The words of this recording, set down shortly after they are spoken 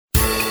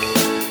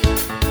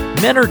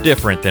Men are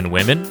different than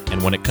women,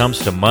 and when it comes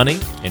to money,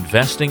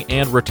 investing,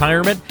 and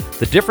retirement,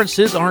 the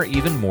differences are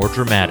even more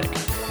dramatic.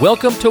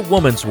 Welcome to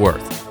Woman's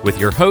Worth with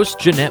your host,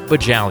 Jeanette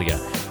Bajalia.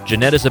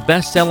 Jeanette is a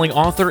best-selling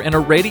author and a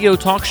radio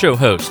talk show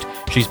host.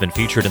 She's been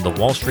featured in the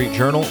Wall Street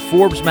Journal,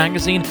 Forbes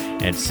magazine,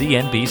 and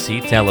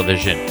CNBC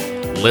television.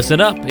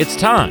 Listen up, it's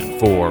time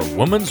for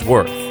Woman's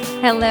Worth.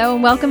 Hello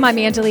and welcome. I'm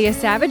Angelia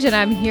Savage and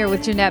I'm here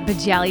with Jeanette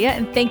Bajalia.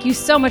 And thank you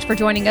so much for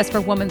joining us for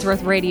Woman's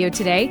Worth Radio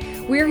today.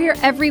 We're here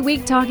every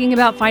week talking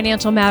about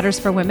financial matters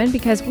for women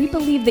because we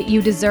believe that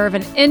you deserve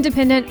an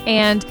independent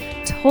and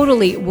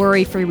totally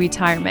worry-free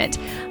retirement.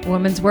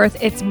 Woman's Worth,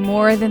 it's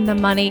more than the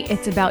money.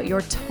 It's about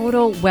your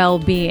total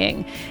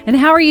well-being. And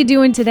how are you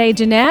doing today,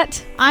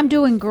 Jeanette? I'm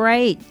doing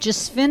great.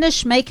 Just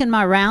finished making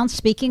my rounds,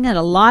 speaking at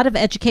a lot of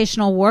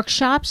educational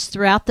workshops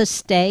throughout the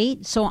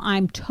state. So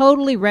I'm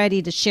totally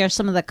ready to share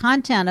some of the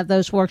content of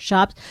those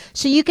workshops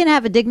so you can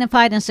have a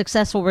dignified and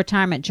successful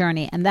retirement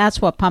journey. And that's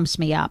what pumps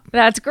me up.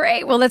 That's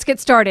great. Well, let's get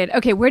started.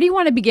 Okay, where do you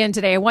want to begin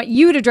today? I want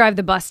you to drive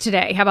the bus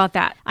today. How about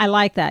that? I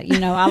like that. You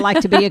know, I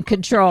like to be in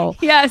control.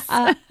 Yes.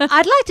 I'd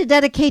like to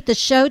dedicate the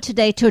show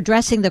today to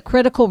addressing the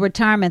critical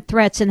retirement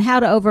threats and how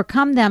to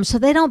overcome them so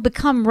they don't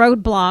become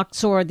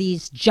roadblocks or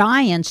these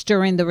giants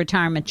during the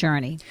retirement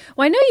journey.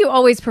 Well, I know you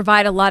always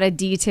provide a lot of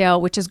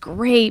detail, which is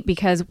great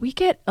because we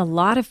get a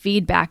lot of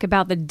feedback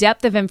about the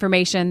depth of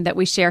information that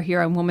we share here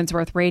on Woman's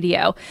Worth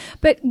Radio.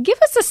 But give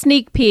us a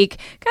sneak peek,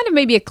 kind of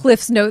maybe a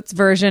Cliff's Notes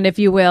version, if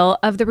you will,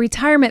 of the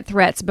retirement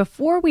threats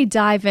before we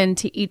dive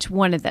into each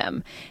one of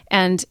them.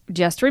 And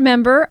just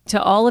remember,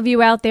 to all of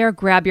you out there,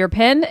 grab your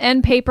pen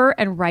and paper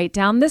and write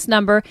down this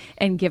number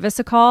and give us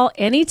a call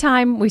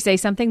anytime we say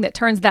something that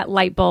turns that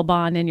light bulb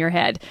on in your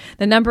head.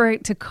 The number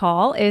to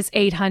call is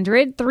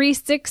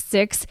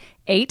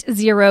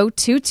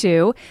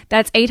 800-366-8022.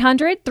 That's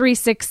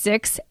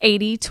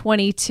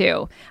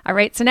 800-366-8022. All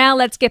right, so now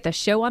let's get the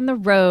show on the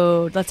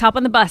road. Let's hop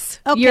on the bus.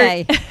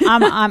 Okay,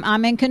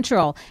 I'm in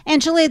control.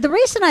 Angelia, the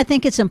reason I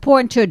think it's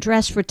important to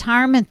address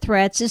retirement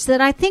threats is that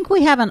I think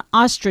we have an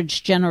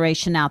ostrich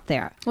generation out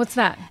there. What's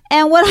that?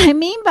 And what I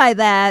mean by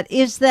that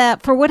is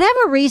that for whatever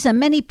reason,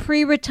 many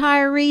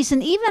pre-retirees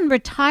and even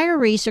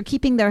retirees are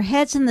keeping their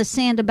heads in the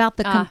sand about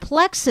the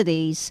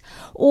complexities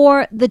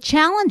or the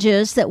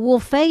challenges that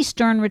we'll face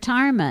during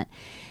retirement.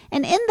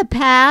 And in the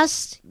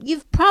past,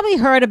 you've probably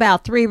heard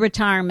about three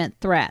retirement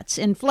threats: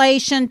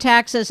 inflation,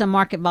 taxes, and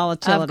market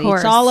volatility. Of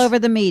course. It's all over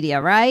the media,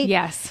 right?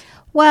 Yes.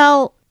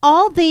 Well,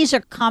 all these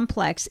are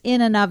complex in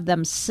and of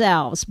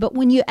themselves, but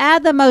when you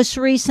add the most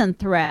recent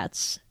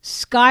threats,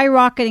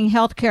 skyrocketing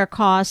healthcare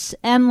costs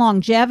and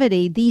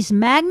longevity, these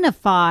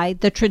magnify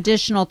the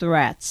traditional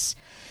threats.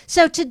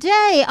 So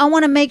today, I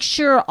want to make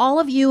sure all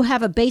of you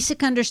have a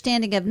basic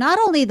understanding of not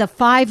only the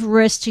 5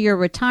 risks to your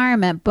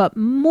retirement, but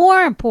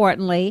more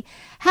importantly,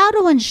 how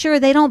to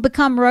ensure they don't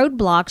become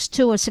roadblocks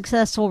to a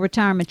successful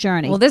retirement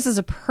journey. Well, this is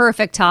a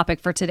perfect topic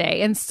for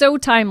today and so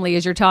timely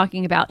as you're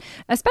talking about,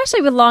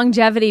 especially with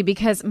longevity,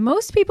 because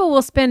most people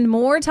will spend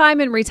more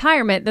time in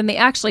retirement than they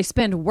actually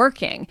spend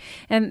working.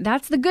 And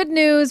that's the good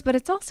news, but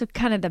it's also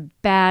kind of the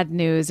bad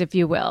news, if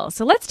you will.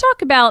 So let's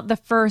talk about the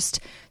first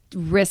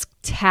risk: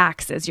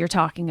 taxes you're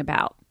talking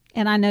about.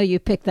 And I know you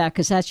picked that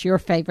because that's your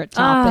favorite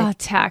topic.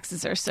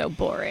 Taxes are so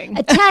boring.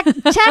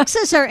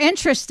 Taxes are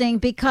interesting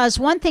because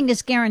one thing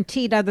is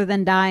guaranteed other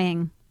than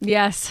dying.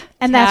 Yes,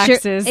 and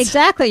taxes.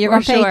 Exactly, you're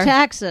going to pay sure.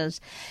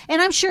 taxes.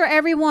 And I'm sure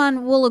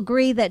everyone will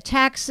agree that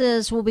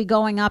taxes will be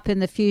going up in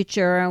the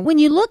future. When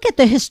you look at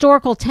the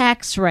historical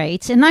tax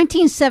rates, in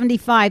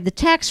 1975, the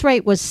tax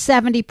rate was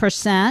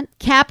 70%,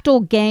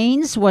 capital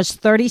gains was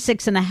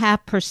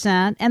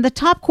 36.5%, and the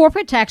top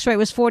corporate tax rate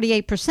was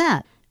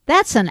 48%.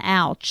 That's an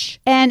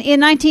ouch. And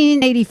in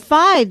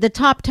 1985, the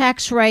top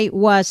tax rate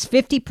was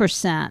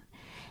 50%.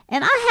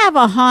 And I have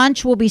a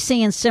hunch we'll be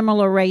seeing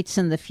similar rates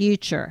in the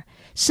future.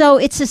 So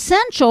it's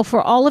essential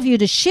for all of you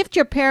to shift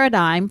your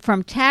paradigm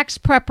from tax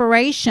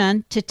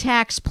preparation to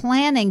tax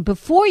planning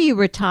before you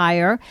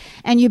retire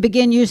and you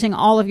begin using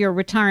all of your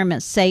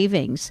retirement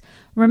savings.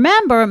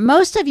 Remember,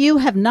 most of you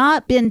have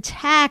not been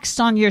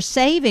taxed on your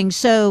savings,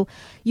 so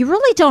you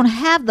really don't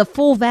have the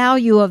full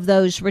value of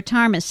those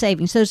retirement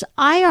savings. Those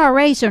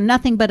IRAs are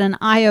nothing but an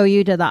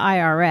IOU to the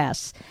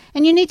IRS,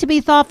 and you need to be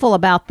thoughtful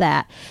about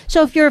that.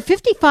 So if you're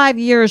 55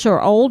 years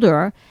or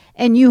older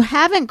and you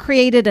haven't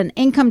created an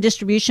income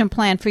distribution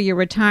plan for your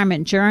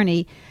retirement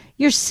journey,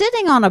 you're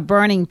sitting on a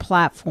burning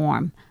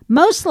platform.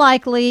 Most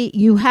likely,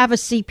 you have a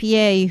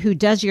CPA who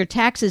does your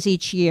taxes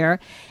each year,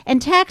 and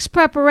tax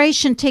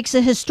preparation takes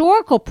a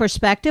historical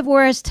perspective,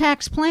 whereas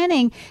tax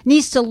planning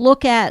needs to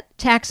look at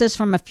taxes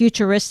from a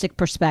futuristic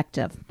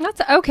perspective.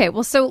 That's okay.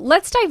 Well, so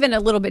let's dive in a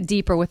little bit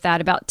deeper with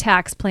that about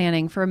tax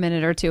planning for a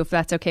minute or two, if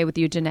that's okay with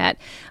you, Jeanette.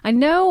 I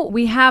know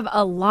we have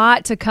a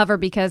lot to cover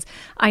because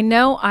I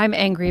know I'm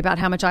angry about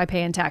how much I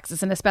pay in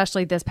taxes, and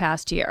especially this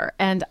past year.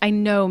 And I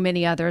know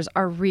many others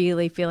are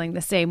really feeling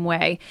the same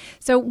way.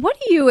 So what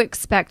do you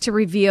expect to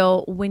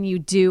reveal when you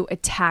do a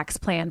tax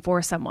plan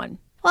for someone?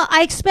 Well,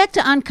 I expect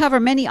to uncover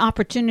many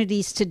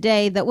opportunities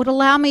today that would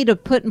allow me to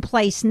put in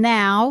place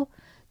now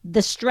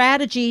the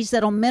strategies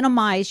that'll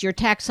minimize your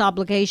tax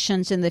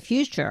obligations in the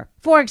future.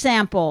 For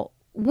example,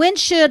 when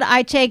should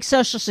I take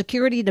Social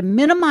Security to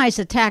minimize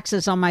the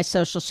taxes on my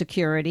Social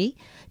Security,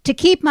 to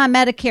keep my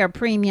Medicare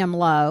premium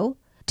low,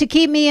 to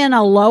keep me in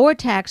a lower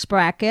tax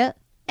bracket?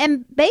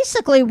 And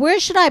basically, where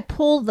should I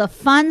pull the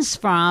funds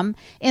from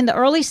in the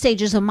early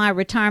stages of my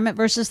retirement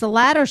versus the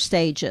latter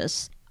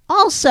stages?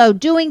 Also,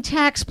 doing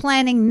tax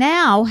planning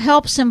now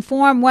helps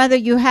inform whether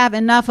you have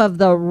enough of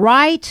the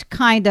right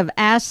kind of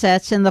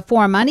assets in the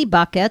 4 money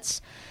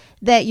buckets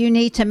that you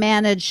need to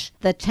manage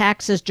the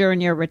taxes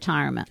during your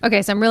retirement.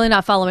 Okay, so I'm really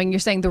not following. You're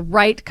saying the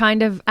right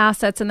kind of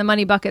assets in the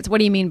money buckets. What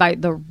do you mean by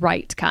the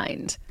right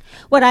kind?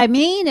 What I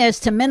mean is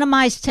to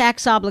minimize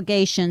tax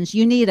obligations,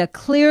 you need a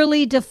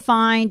clearly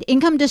defined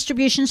income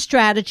distribution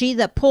strategy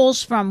that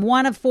pulls from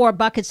one of 4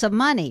 buckets of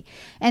money.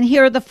 And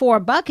here are the 4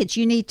 buckets.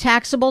 You need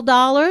taxable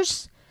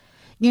dollars.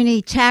 You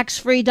need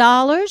tax-free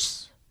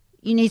dollars.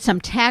 You need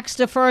some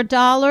tax-deferred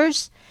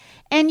dollars.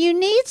 And you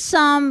need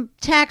some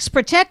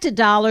tax-protected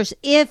dollars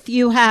if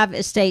you have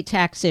estate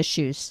tax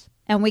issues.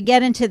 And we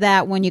get into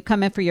that when you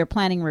come in for your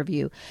planning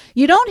review.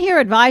 You don't hear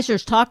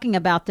advisors talking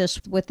about this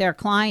with their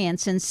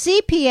clients, and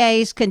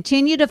CPAs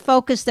continue to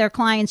focus their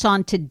clients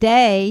on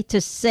today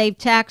to save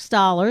tax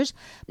dollars.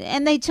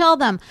 And they tell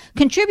them,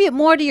 contribute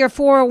more to your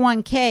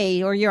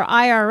 401k or your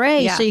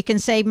IRA so you can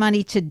save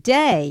money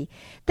today.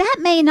 That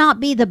may not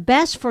be the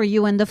best for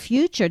you in the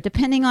future,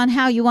 depending on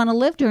how you want to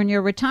live during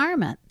your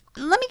retirement.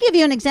 Let me give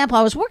you an example.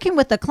 I was working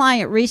with a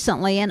client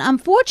recently, and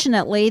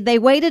unfortunately, they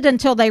waited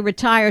until they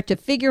retired to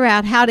figure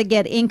out how to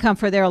get income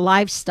for their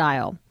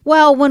lifestyle.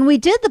 Well, when we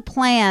did the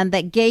plan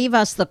that gave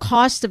us the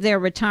cost of their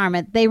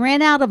retirement, they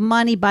ran out of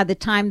money by the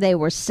time they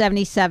were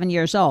 77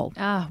 years old.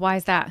 Why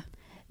is that?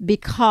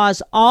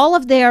 Because all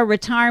of their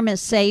retirement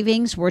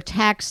savings were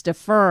tax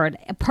deferred.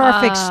 A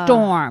perfect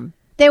storm.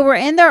 They were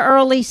in their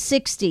early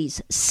 60s.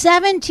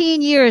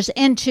 17 years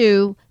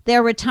into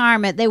their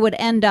retirement, they would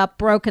end up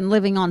broke and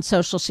living on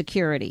Social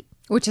Security.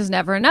 Which is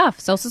never enough.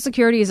 Social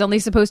Security is only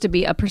supposed to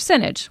be a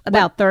percentage.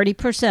 About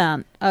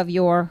 30% of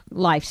your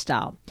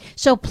lifestyle.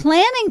 So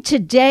planning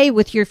today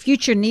with your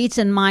future needs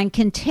in mind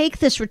can take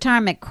this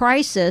retirement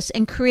crisis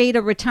and create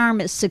a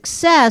retirement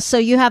success, so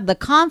you have the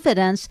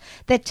confidence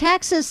that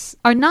taxes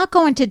are not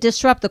going to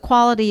disrupt the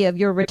quality of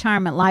your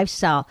retirement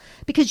lifestyle,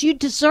 because you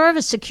deserve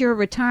a secure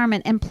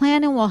retirement, and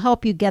planning will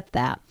help you get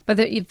that. But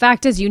the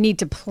fact is, you need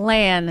to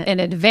plan in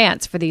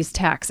advance for these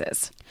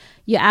taxes.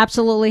 You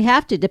absolutely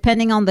have to,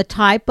 depending on the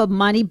type of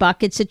money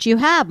buckets that you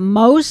have.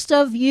 Most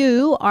of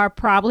you are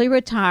probably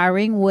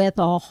retiring with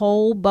a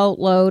whole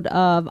boatload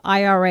of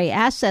IRA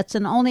assets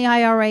and only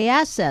IRA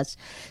assets.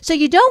 So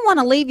you don't want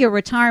to leave your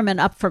retirement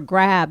up for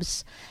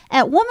grabs.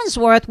 At Woman's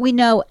Worth, we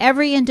know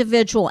every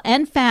individual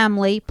and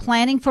family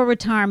planning for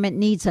retirement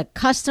needs a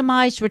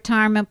customized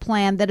retirement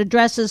plan that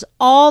addresses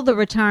all the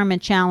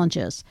retirement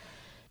challenges.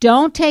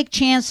 Don't take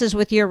chances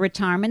with your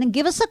retirement, and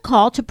give us a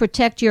call to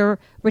protect your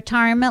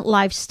retirement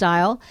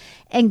lifestyle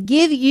and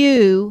give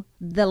you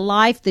the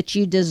life that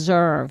you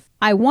deserve.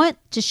 I want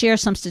to share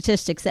some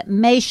statistics that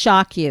may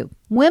shock you.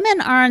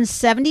 Women earn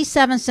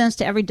 77 cents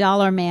to every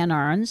dollar a man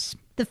earns.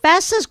 The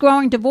fastest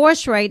growing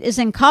divorce rate is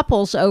in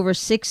couples over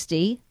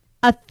 60.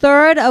 A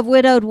third of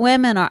widowed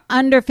women are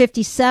under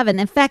 57.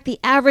 In fact, the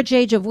average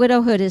age of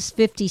widowhood is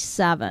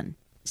 57.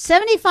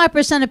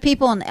 75% of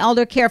people in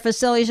elder care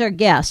facilities are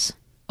guests.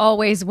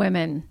 Always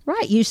women.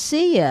 Right. You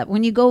see it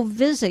when you go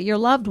visit your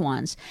loved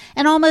ones.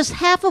 And almost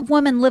half of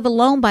women live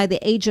alone by the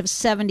age of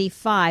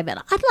 75. And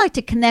I'd like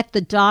to connect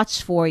the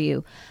dots for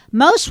you.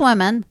 Most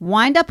women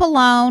wind up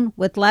alone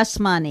with less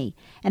money.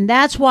 And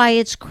that's why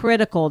it's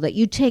critical that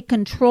you take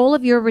control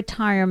of your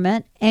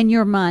retirement and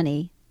your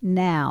money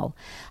now.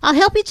 I'll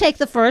help you take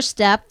the first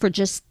step. For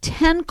just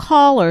 10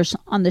 callers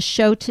on the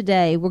show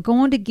today, we're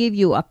going to give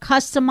you a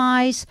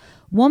customized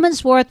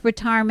Woman's Worth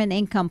retirement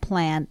income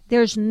plan.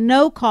 There's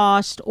no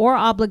cost or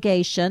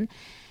obligation.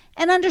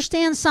 And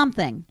understand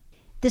something.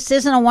 This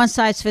isn't a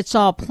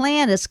one-size-fits-all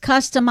plan. It's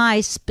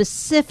customized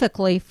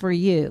specifically for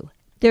you.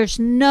 There's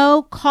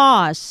no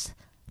cost,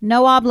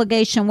 no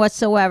obligation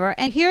whatsoever.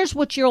 And here's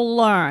what you'll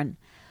learn.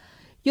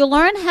 You'll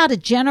learn how to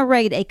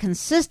generate a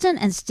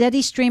consistent and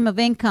steady stream of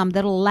income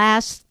that'll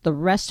last the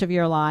rest of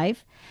your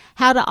life,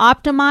 how to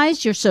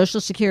optimize your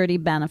Social Security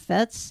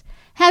benefits,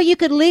 how you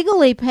could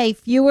legally pay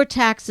fewer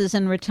taxes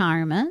in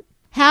retirement,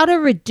 how to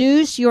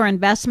reduce your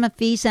investment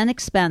fees and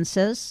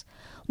expenses.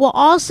 We'll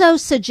also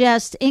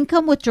suggest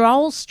income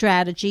withdrawal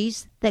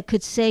strategies that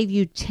could save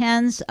you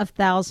tens of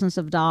thousands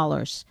of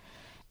dollars.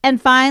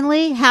 And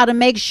finally, how to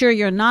make sure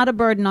you're not a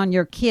burden on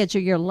your kids or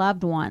your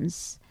loved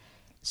ones.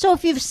 So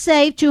if you've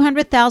saved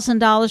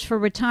 $200,000 for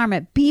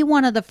retirement, be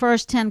one of the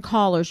first 10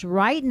 callers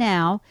right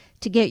now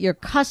to get your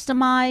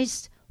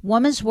customized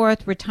Woman's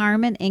Worth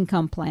retirement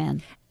income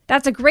plan.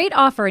 That's a great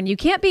offer, and you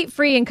can't beat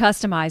free and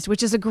customized,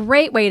 which is a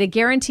great way to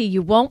guarantee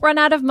you won't run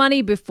out of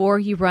money before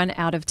you run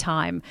out of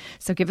time.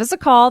 So give us a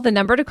call. The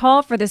number to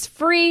call for this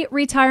free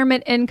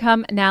retirement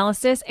income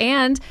analysis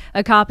and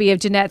a copy of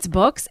Jeanette's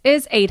books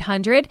is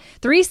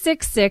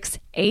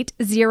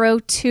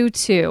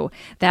 800-366-8022.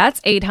 That's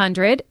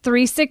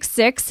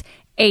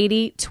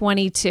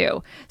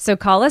 800-366-8022. So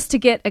call us to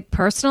get a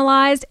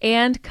personalized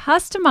and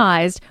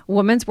customized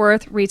Woman's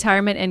Worth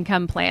retirement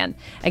income plan.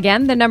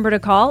 Again, the number to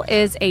call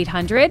is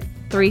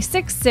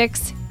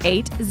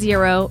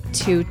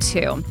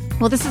 800-366-8022.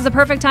 Well, this is a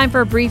perfect time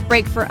for a brief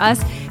break for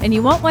us, and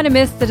you won't want to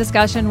miss the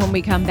discussion when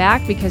we come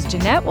back because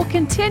Jeanette will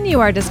continue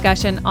our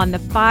discussion on the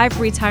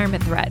 5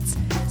 retirement threats.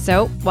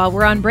 So while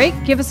we're on break,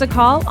 give us a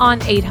call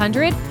on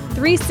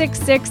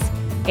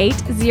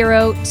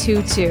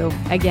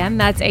 800-366-8022. Again,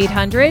 that's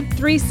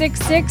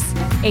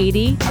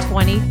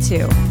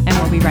 800-366-8022. And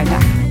we'll be right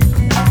back.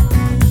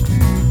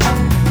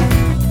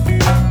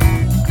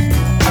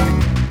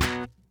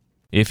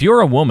 If you're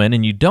a woman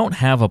and you don't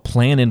have a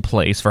plan in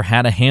place for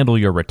how to handle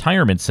your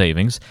retirement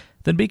savings,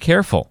 then be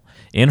careful.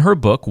 In her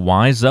book,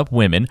 Wise Up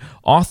Women,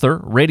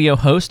 author, radio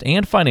host,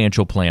 and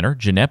financial planner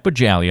Jeanette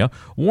Bajalia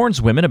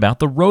warns women about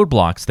the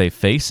roadblocks they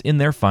face in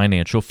their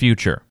financial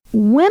future.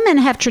 Women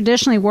have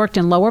traditionally worked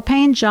in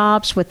lower-paying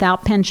jobs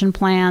without pension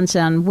plans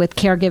and with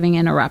caregiving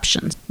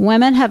interruptions.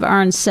 Women have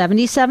earned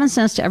 77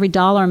 cents to every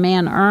dollar a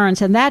man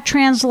earns, and that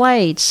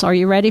translates, are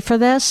you ready for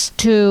this,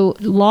 to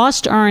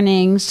lost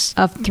earnings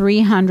of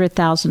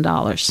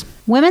 $300,000.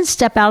 Women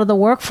step out of the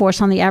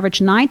workforce on the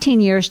average 19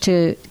 years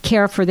to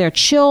care for their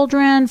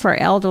children, for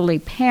elderly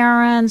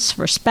parents,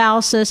 for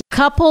spouses.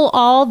 Couple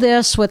all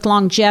this with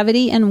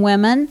longevity in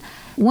women.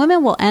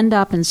 Women will end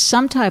up in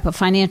some type of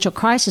financial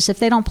crisis if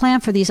they don't plan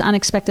for these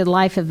unexpected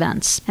life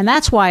events. And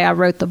that's why I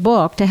wrote the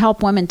book, to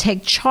help women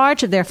take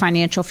charge of their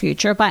financial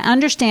future by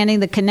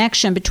understanding the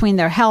connection between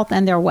their health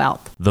and their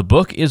wealth. The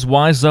book is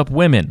Wise Up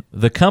Women.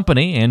 The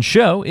company and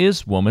show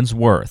is Woman's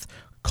Worth.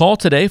 Call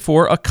today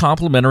for a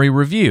complimentary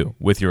review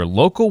with your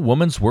local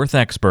Woman's Worth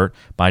expert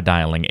by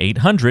dialing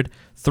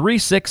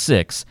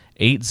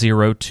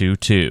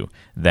 800-366-8022.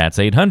 That's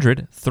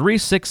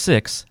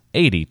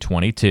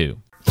 800-366-8022.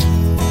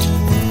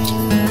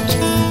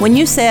 When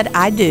you said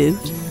I do,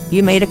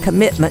 you made a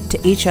commitment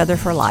to each other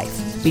for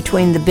life.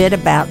 Between the bit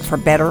about for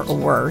better or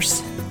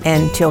worse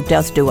and till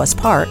death do us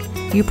part,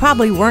 you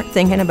probably weren't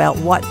thinking about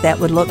what that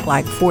would look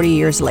like 40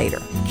 years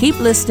later. Keep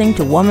listening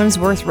to Woman's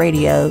Worth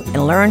Radio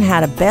and learn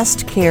how to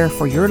best care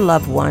for your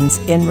loved ones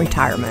in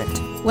retirement.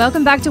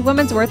 Welcome back to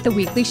Woman's Worth, the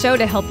weekly show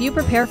to help you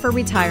prepare for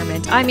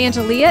retirement. I'm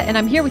Angelia, and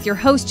I'm here with your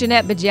host,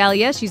 Jeanette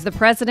Bajalia. She's the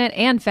president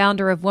and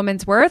founder of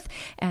Woman's Worth,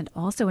 and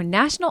also a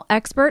national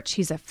expert.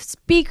 She's a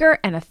speaker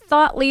and a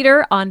thought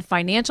leader on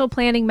financial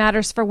planning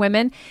matters for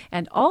women,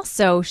 and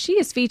also she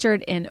is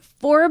featured in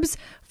Forbes,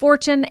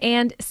 Fortune,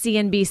 and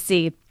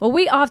CNBC. Well,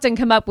 we often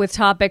come up with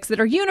topics that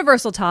are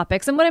universal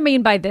topics. And what I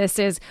mean by this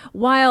is,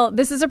 while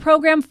this is a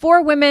program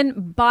for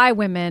women by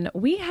women,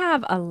 we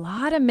have a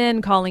lot of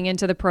men calling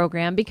into the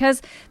program because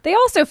they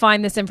also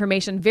find this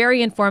information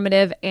very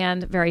informative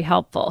and very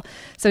helpful.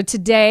 So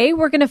today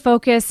we're going to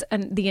focus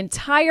the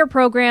entire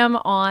program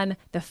on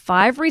the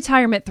 5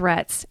 retirement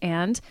threats.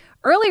 And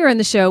earlier in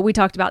the show, we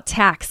talked about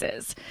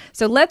taxes.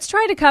 So let's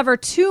try to cover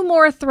 2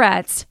 more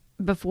threats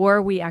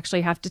before we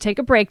actually have to take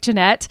a break,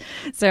 Jeanette.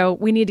 So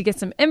we need to get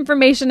some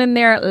information in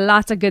there,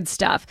 lots of good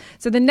stuff.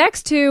 So the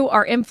next 2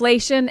 are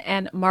inflation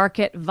and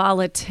market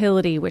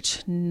volatility,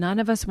 which none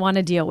of us want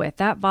to deal with.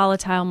 That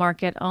volatile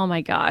market, oh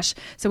my gosh.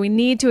 So we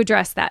need to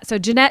address that. So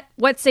Jeanette,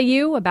 what say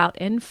you about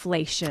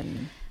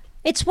inflation?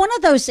 It's one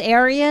of those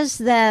areas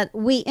that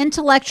we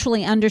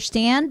intellectually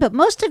understand, but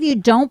most of you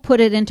don't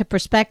put it into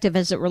perspective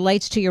as it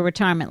relates to your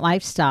retirement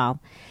lifestyle.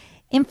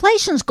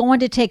 Inflation is going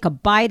to take a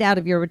bite out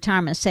of your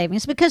retirement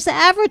savings because the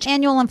average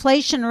annual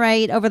inflation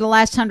rate over the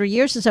last 100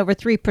 years is over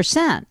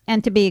 3%.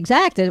 And to be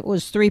exact, it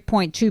was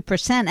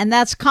 3.2%, and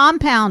that's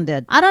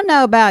compounded. I don't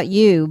know about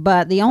you,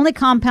 but the only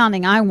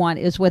compounding I want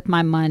is with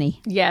my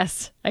money.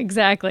 Yes,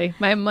 exactly.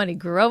 My money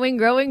growing.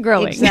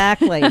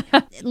 Exactly.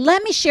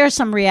 Let me share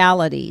some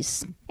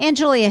realities.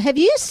 Angelia, have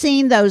you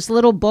seen those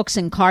little books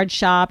in card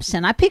shops?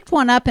 And I picked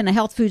one up in a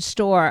health food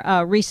store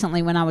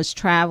recently when I was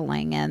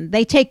traveling. And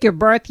they take your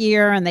birth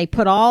year and they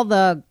put all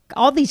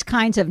these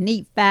kinds of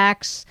neat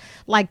facts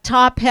like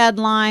top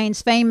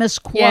headlines, famous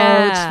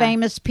quotes,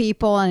 famous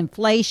people, and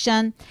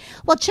inflation.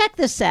 Well, check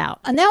this out.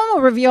 And now I'm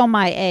going to reveal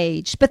my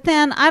age, but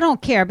then I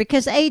don't care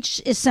because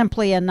age is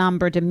simply a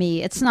number to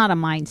me. It's not a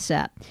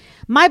mindset.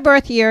 My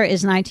birth year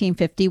is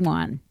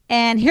 1951.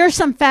 And here's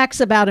some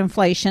facts about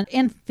inflation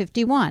in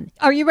 51.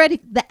 Are you ready?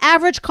 The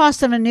average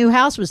cost of a new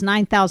house was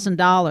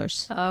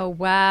 $9,000. Oh,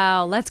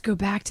 wow. Let's go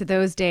back to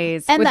those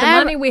days and with the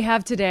money we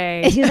have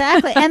today.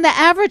 Exactly. And the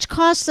average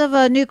cost of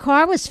a new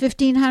car was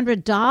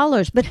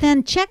 $1,500. But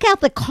then check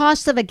out the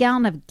cost of a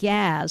gallon of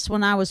gas.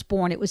 When I was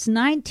born, it was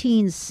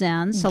 19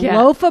 cents. A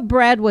loaf of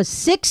bread was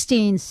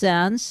 16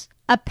 cents.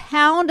 A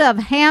pound of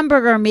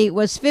hamburger meat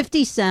was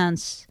 50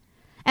 cents.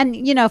 And,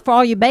 for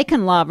all you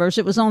bacon lovers,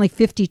 it was only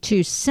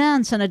 52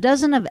 cents, and a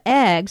dozen of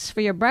eggs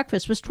for your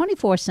breakfast was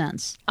 24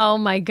 cents. Oh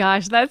my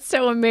gosh, that's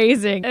so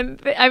amazing. And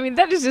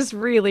that is just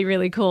really,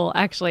 really cool,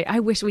 actually. I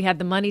wish we had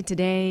the money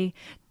today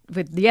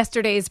with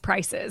yesterday's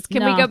prices.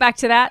 Can we go back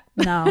to that?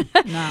 No.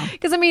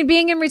 Because,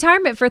 being in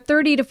retirement for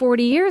 30 to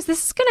 40 years,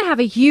 this is going to have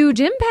a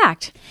huge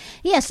impact.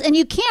 Yes, and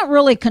you can't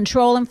really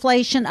control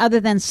inflation other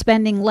than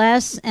spending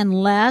less and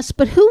less.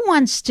 But who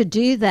wants to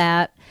do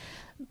that?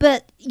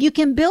 But you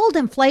can build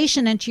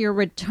inflation into your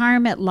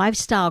retirement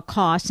lifestyle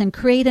costs and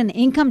create an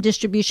income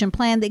distribution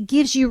plan that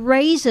gives you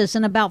raises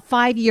in about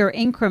 5-year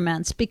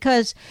increments,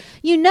 because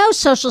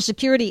Social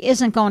Security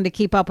isn't going to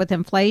keep up with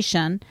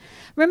inflation.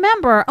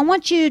 Remember, I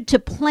want you to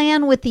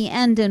plan with the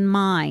end in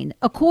mind.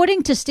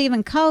 According to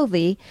Stephen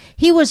Covey,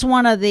 he was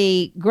one of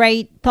the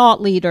great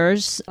thought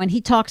leaders when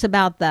he talks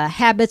about the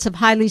habits of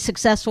highly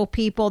successful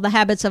people, the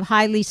habits of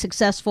highly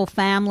successful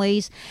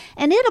families,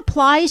 and it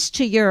applies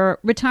to your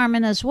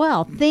retirement as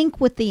well. Think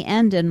with the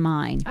end in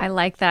mind. I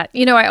like that.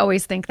 I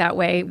always think that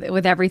way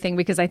with everything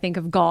because I think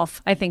of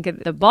golf. I think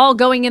of the ball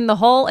going in the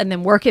hole and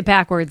then work it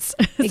backwards.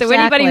 Exactly. So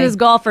anybody who's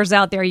golfers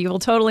out there, you will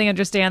totally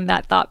understand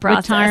that thought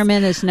process.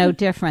 Retirement is no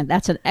different.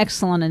 That's an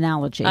excellent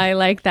analogy. I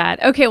like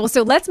that. Okay, well,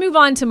 so let's move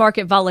on to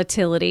market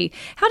volatility.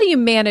 How do you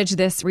manage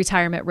this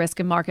retirement risk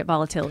and market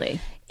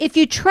volatility? If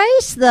you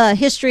trace the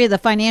history of the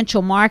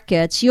financial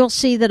markets, you'll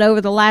see that over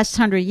the last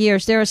 100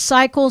 years, there are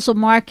cycles of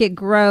market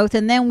growth,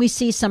 and then we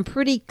see some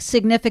pretty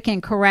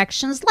significant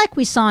corrections like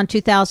we saw in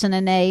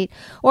 2008,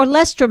 or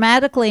less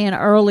dramatically in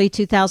early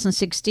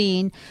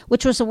 2016,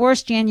 which was the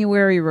worst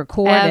January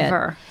recorded.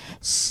 Ever.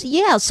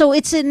 Yeah, so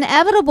it's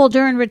inevitable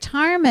during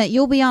retirement.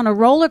 You'll be on a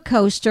roller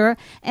coaster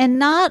and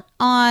not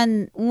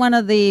on one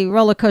of the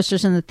roller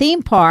coasters in the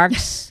theme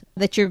parks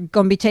that you're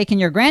going to be taking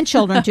your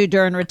grandchildren to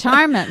during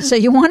retirement. So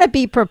you want to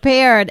be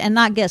prepared and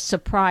not get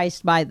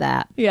surprised by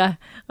that. Yeah.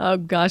 Oh,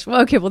 gosh.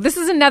 Well, okay. Well, this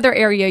is another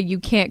area you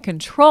can't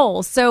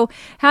control. So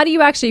how do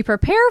you actually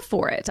prepare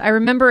for it? I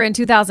remember in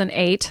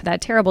 2008,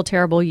 that terrible,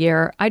 terrible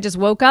year, I just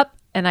woke up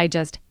and I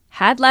just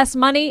had less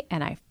money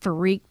and I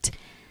freaked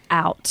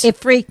out. It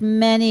freaked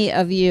many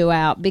of you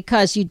out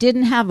because you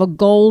didn't have a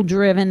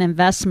goal-driven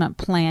investment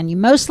plan. You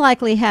most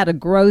likely had a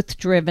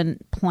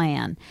growth-driven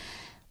plan.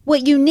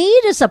 What you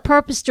need is a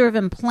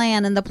purpose-driven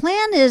plan, and the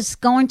plan is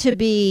going to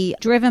be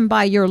driven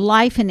by your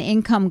life and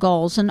income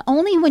goals. And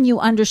only when you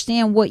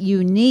understand what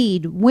you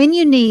need, when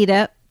you need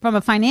it, from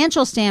a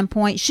financial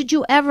standpoint, should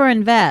you ever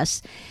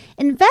invest.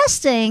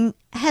 Investing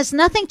has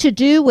nothing to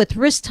do with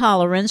risk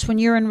tolerance when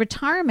you're in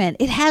retirement.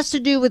 It has to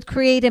do with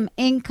creating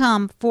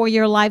income for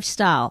your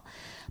lifestyle.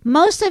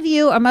 Most of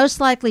you are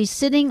most likely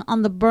sitting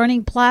on the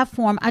burning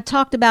platform I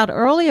talked about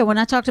earlier when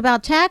I talked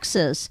about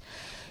taxes.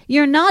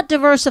 You're not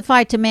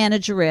diversified to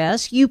manage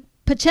risk. You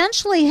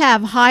potentially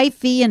have high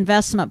fee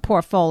investment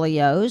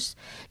portfolios.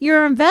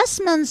 Your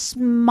investments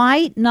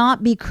might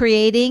not be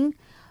creating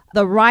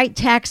the right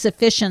tax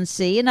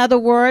efficiency. In other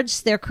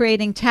words, they're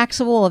creating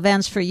taxable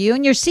events for you,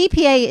 and your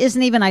CPA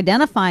isn't even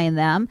identifying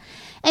them.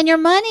 And your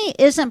money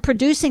isn't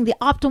producing the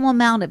optimal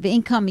amount of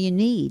income you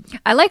need.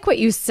 I like what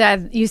you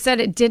said. You said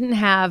it didn't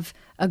have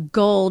a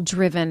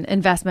goal-driven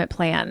investment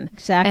plan.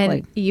 Exactly.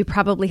 And you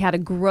probably had a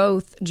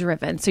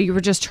growth-driven. So you were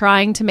just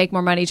trying to make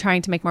more money,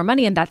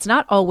 and that's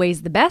not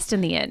always the best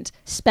in the end.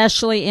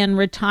 Especially in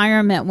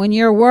retirement. When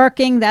you're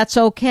working, that's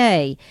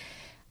okay.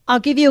 I'll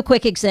give you a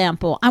quick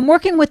example. I'm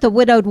working with a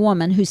widowed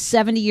woman who's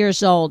 70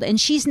 years old, and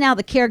she's now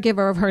the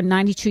caregiver of her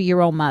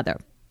 92-year-old mother.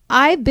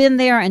 I've been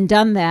there and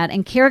done that,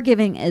 and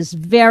caregiving is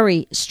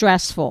very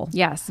stressful.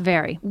 Yes,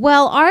 very.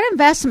 Well, our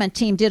investment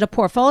team did a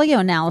portfolio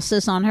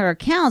analysis on her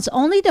accounts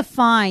only to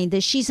find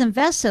that she's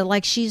invested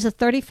like she's a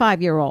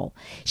 35-year-old.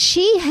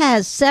 She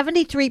has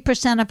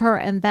 73% of her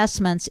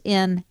investments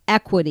in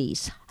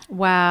equities.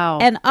 Wow.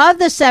 And of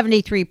the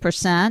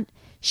 73%,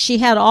 she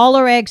had all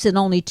her eggs in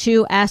only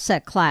 2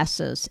 asset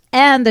classes,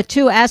 and the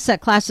 2 asset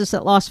classes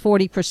that lost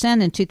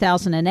 40% in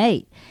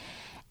 2008.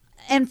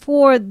 And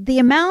for the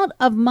amount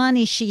of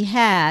money she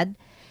had,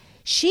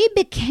 she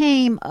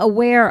became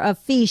aware of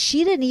fees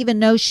she didn't even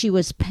know she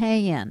was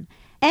paying.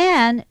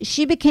 And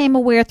she became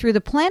aware through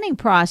the planning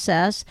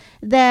process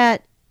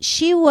that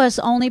she was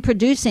only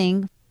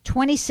producing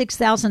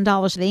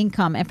 $26,000 of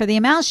income. And for the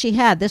amount she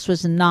had, this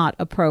was not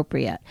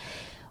appropriate.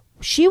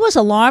 She was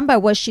alarmed by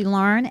what she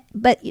learned.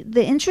 But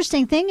the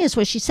interesting thing is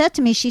what she said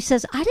to me, she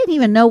says, I didn't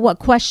even know what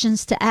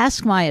questions to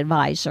ask my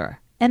advisor.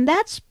 And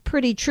that's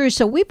pretty true.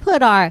 So we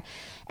put our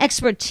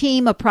expert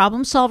team of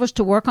problem solvers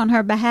to work on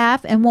her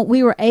behalf. And what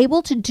we were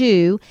able to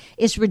do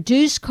is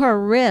reduce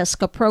her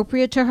risk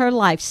appropriate to her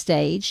life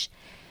stage.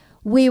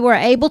 We were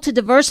able to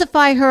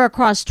diversify her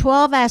across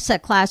 12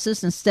 asset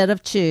classes instead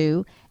of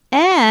 2.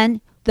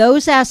 And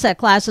those asset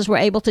classes were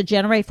able to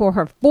generate for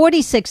her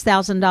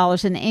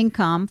 $46,000 in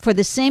income for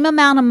the same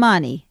amount of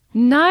money.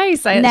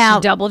 Nice. Now,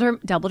 she doubled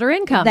her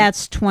income.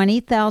 That's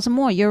 $20,000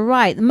 more. You're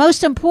right.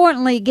 Most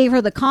importantly, it gave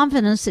her the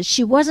confidence that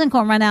she wasn't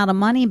going to run out of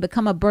money and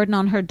become a burden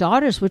on her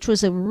daughters, which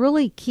was a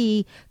really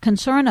key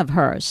concern of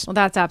hers. Well,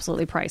 that's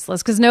absolutely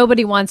priceless because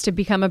nobody wants to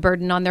become a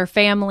burden on their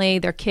family,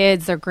 their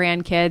kids, their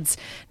grandkids.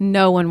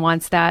 No one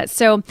wants that.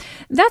 So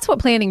that's what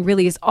planning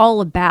really is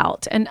all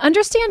about, and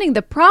understanding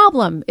the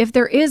problem, if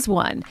there is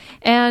one,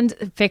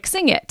 and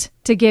fixing it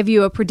to give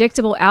you a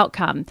predictable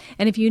outcome.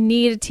 And if you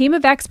need a team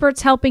of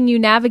experts helping you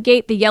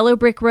navigate the yellow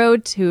brick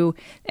road to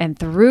and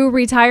through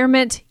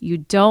retirement, you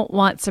don't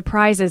want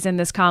surprises in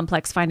this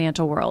complex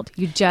financial world.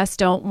 You just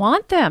don't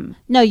want them.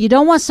 No, you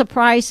don't want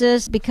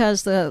surprises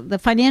because the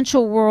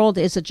financial world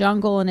is a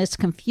jungle and it's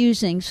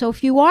confusing. So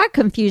if you are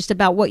confused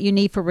about what you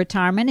need for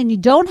retirement and you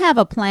don't have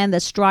a plan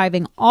that's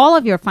driving all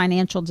of your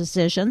financial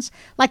decisions,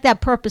 like that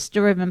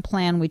purpose-driven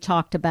plan we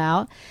talked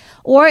about,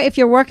 or if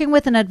you're working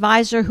with an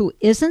advisor who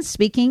isn't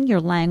speaking your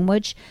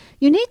language,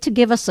 you need to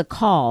give us a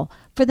call.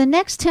 For the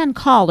next 10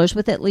 callers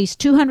with at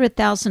least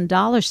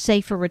 $200,000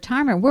 saved for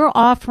retirement, we're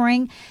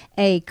offering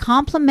a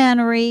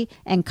complimentary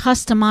and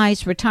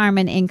customized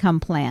retirement income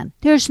plan.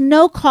 There's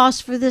no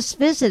cost for this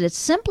visit. It's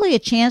simply a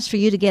chance for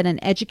you to get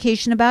an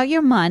education about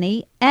your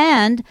money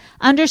and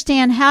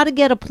understand how to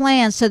get a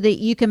plan so that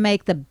you can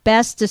make the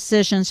best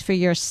decisions for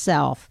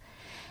yourself.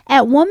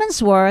 At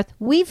Woman's Worth,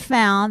 we've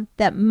found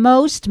that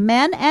most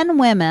men and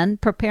women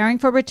preparing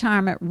for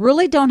retirement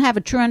really don't have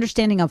a true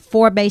understanding of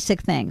 4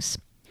 basic things.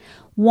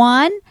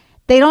 1,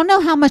 they don't know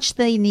how much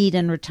they need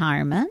in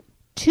retirement.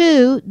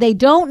 2, they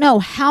don't know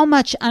how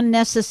much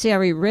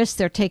unnecessary risk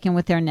they're taking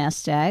with their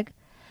nest egg.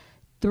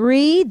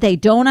 3, they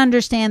don't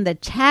understand the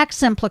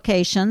tax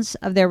implications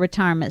of their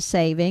retirement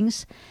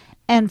savings.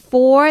 And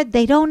 4,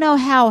 they don't know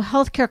how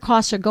healthcare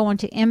costs are going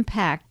to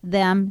impact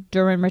them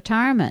during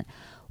retirement.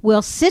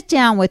 We'll sit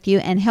down with you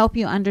and help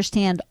you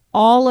understand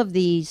all of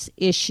these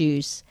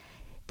issues.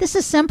 This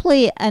is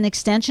simply an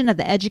extension of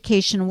the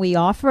education we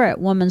offer at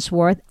Woman's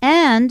Worth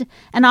and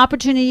an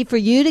opportunity for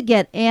you to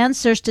get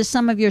answers to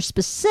some of your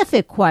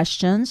specific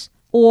questions,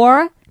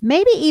 or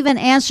maybe even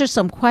answer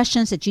some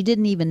questions that you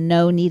didn't even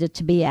know needed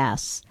to be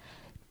asked.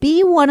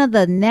 Be one of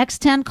the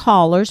next 10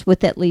 callers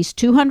with at least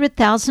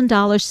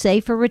 $200,000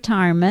 saved for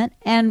retirement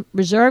and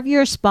reserve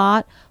your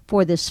spot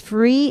for this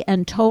free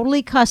and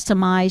totally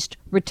customized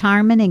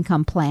retirement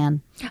income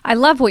plan. I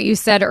love what you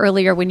said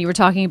earlier when you were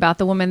talking about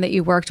the woman that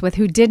you worked with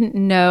who didn't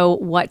know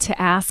what to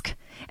ask.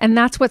 And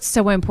that's what's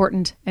so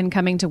important in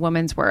coming to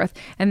Woman's Worth.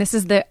 And this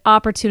is the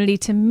opportunity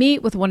to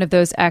meet with one of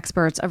those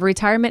experts of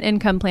retirement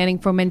income planning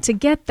for women to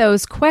get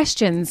those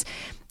questions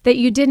that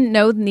you didn't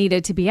know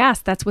needed to be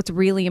asked. That's what's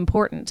really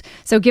important.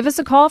 So give us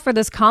a call for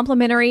this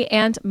complimentary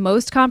and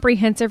most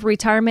comprehensive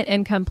retirement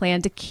income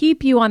plan to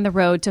keep you on the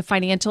road to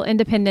financial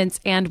independence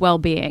and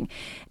well-being.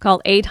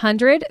 Call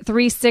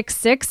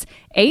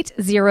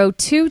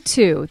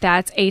 800-366-8022.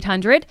 That's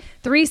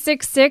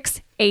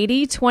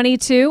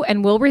 800-366-8022,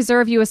 and we'll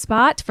reserve you a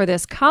spot for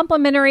this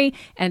complimentary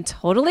and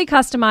totally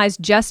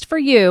customized just for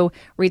you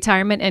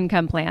retirement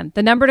income plan.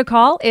 The number to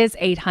call is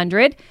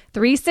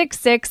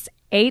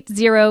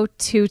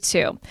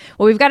 800-366-8022.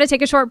 Well, we've got to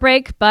take a short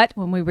break, but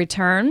when we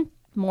return,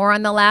 more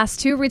on the last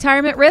 2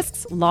 retirement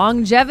risks,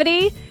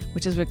 longevity,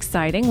 which is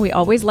exciting. We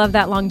always love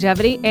that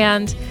longevity,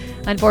 and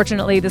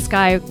unfortunately, the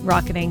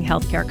skyrocketing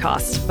healthcare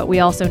costs. But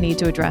we also need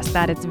to address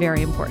that. It's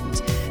very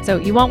important. So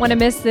you won't want to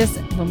miss this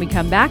when we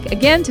come back.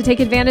 Again, to take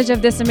advantage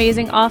of this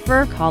amazing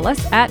offer, call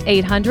us at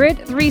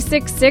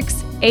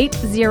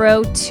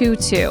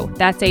 800-366-8022.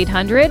 That's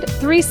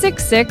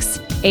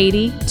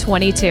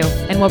 800-366-8022.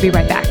 And we'll be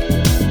right back.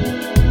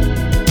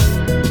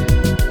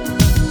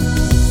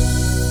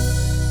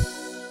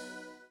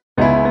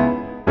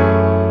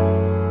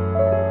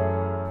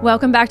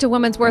 Welcome back to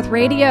Woman's Worth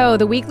Radio,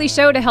 the weekly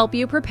show to help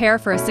you prepare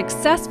for a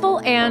successful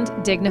and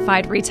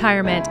dignified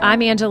retirement.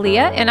 I'm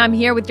Angelia, and I'm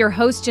here with your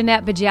host,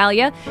 Jeanette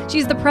Bajalia.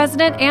 She's the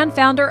president and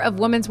founder of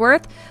Woman's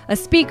Worth, a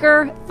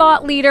speaker,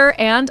 thought leader,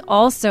 and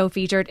also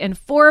featured in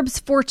Forbes,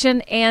 Fortune,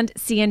 and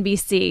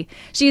CNBC.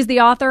 She's the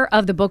author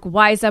of the book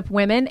Wise Up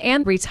Women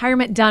and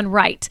Retirement Done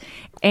Right,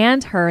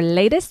 and her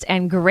latest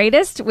and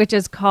greatest, which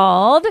is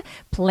called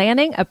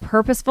Planning a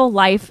Purposeful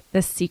Life,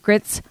 The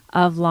Secrets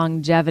of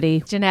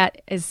Longevity.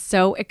 Jeanette is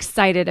so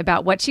excited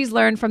about what she's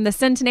learned from the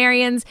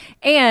centenarians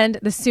and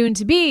the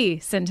soon-to-be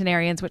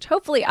centenarians, which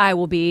hopefully I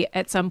will be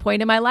at some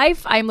point in my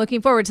life. I'm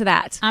looking forward to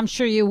that. I'm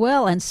sure you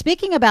will. And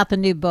speaking about the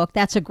new book,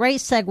 that's a great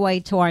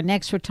segue to our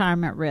next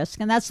retirement risk,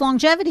 and that's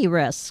longevity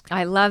risk.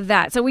 I love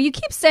that. So when you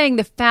keep saying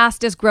the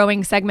fastest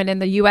growing segment in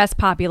the U.S.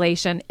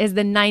 population is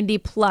the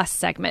 90-plus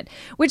segment,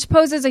 which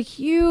poses a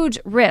huge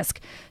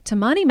risk to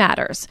money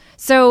matters.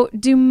 So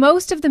do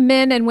most of the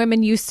men and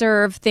women you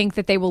serve think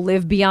that they will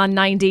live beyond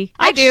 90?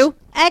 I do.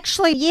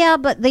 Actually, yeah,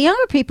 but the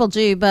younger people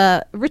do,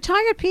 but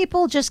retired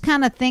people just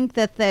kind of think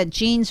that the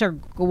genes are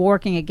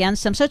working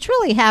against them. So it's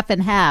really half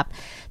and half.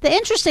 The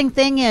interesting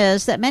thing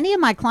is that many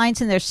of my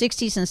clients in their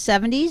 60s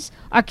and 70s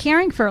are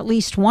caring for at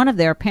least one of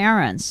their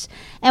parents.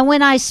 And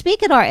when I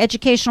speak at our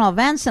educational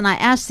events and I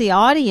ask the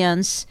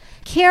audience,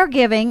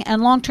 Caregiving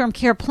and long-term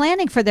care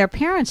planning for their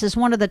parents is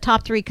one of the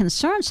top 3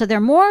 concerns. So they're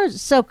more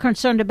so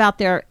concerned about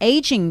their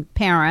aging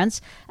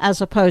parents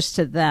as opposed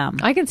to them.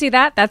 I can see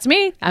that. That's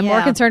me. I'm more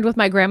Yeah. concerned with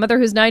my grandmother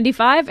who's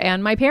 95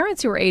 and my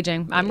parents who are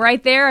aging. I'm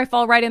right there. I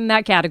fall right in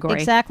that category.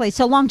 Exactly.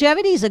 So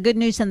longevity is the good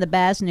news and the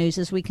bad news,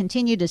 as we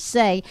continue to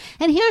say.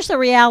 And here's the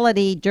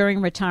reality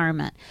during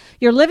retirement.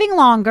 You're living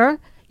longer.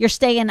 You're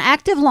staying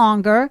active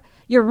longer.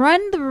 You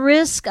run the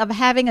risk of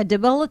having a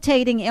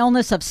debilitating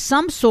illness of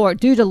some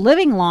sort due to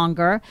living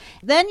longer.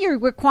 Then you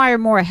require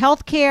more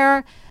health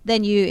care.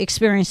 Then you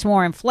experience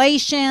more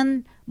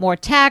inflation, more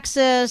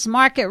taxes,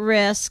 market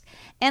risk.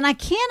 And I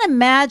can't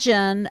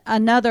imagine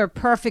another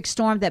perfect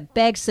storm that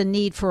begs the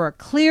need for a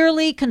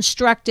clearly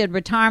constructed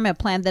retirement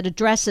plan that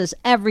addresses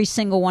every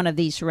single one of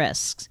these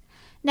risks.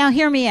 Now,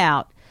 hear me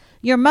out.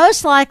 You're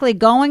most likely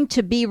going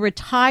to be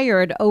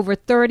retired over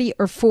 30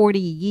 or 40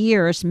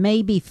 years,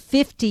 maybe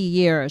 50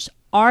 years.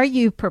 Are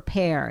you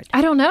prepared?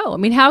 I don't know. I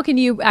mean, how can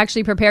you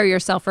actually prepare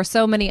yourself for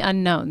so many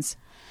unknowns?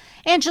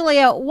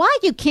 Angelia, while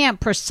you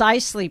can't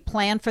precisely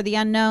plan for the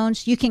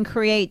unknowns, you can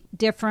create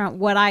different,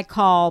 what I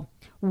call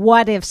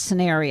what-if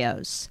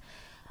scenarios.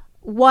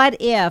 What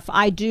if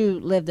I do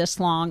live this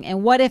long?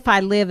 And what if I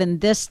live in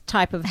this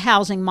type of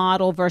housing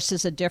model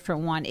versus a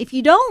different one? If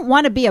you don't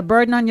want to be a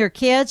burden on your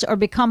kids or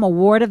become a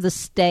ward of the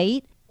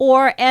state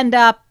or end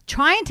up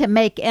trying to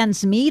make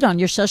ends meet on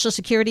your Social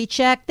Security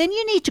check, then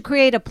you need to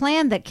create a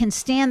plan that can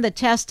stand the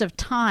test of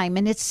time.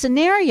 And it's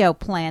scenario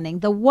planning,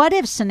 the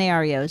what-if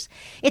scenarios.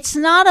 It's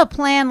not a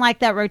plan like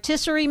that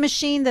rotisserie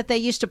machine that they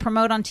used to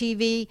promote on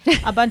TV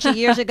a bunch of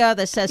years ago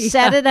that says,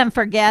 set it and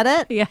forget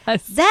it.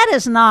 Yes. That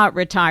is not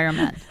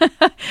retirement.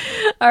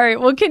 All right.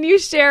 Well, can you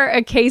share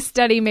a case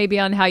study maybe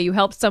on how you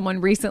helped someone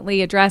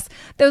recently address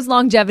those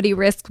longevity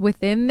risks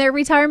within their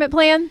retirement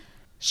plan?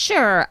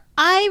 Sure.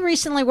 I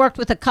recently worked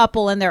with a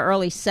couple in their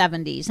early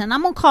 70s, and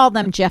I'm going to call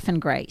them Jeff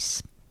and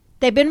Grace.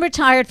 They've been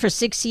retired for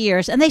 6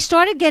 years, and they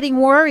started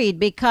getting worried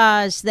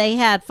because they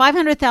had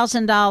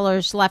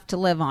 $500,000 left to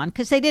live on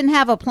because they didn't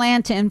have a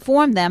plan to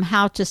inform them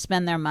how to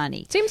spend their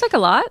money. Seems like a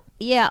lot.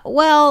 Yeah,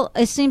 well,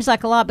 it seems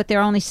like a lot, but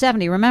they're only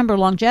 70. Remember,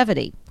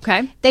 longevity.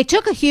 Okay. They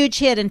took a huge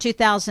hit in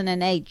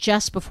 2008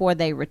 just before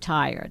they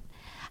retired.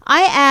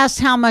 I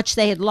asked how much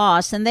they had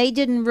lost, and they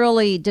didn't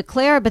really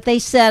declare, but they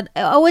said,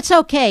 oh, it's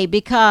okay,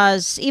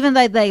 because even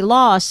though they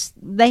lost,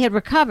 they had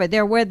recovered.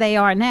 They're where they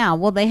are now.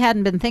 Well, they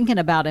hadn't been thinking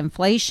about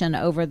inflation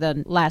over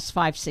the last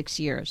 5-6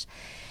 years.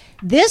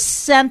 This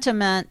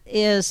sentiment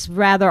is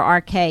rather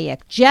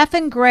archaic. Jeff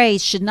and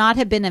Grace should not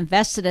have been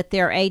invested at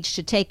their age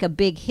to take a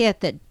big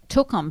hit that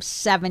took them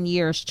 7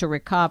 years to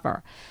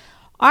recover.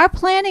 Our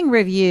planning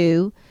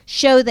review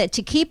show that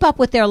to keep up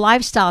with their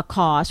lifestyle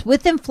costs,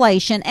 with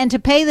inflation, and to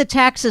pay the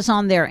taxes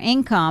on their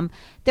income,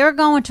 they're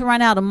going to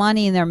run out of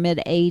money in their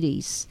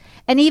mid-80s.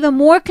 And even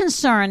more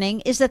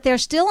concerning is that they're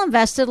still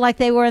invested like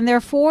they were in their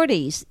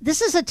 40s.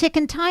 This is a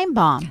ticking time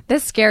bomb.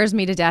 This scares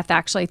me to death,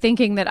 actually,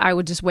 thinking that I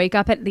would just wake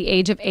up at the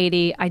age of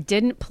 80. I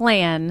didn't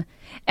plan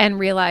and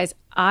realize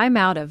I'm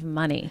out of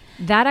money.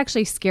 That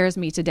actually scares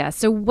me to death.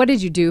 So what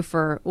did you do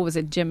for, what was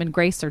it, Jim and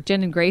Grace or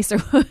Jen and Grace or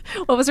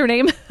what was her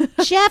name?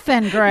 Jeff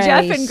and Grace.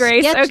 Jeff and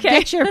Grace, okay.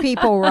 Get your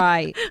people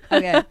right.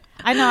 Okay.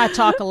 I know I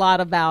talk a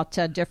lot about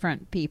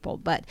different people,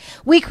 but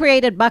we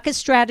created bucket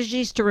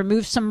strategies to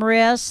remove some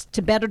risks,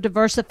 to better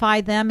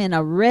diversify them in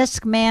a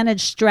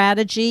risk-managed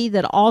strategy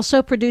that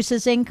also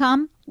produces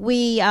income.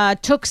 We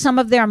took some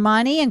of their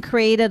money and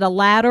created a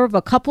ladder of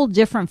a couple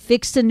different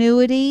fixed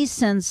annuities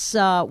since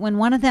when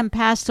one of them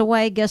passed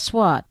away, guess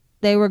what?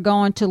 They were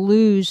going to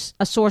lose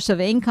a source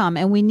of income,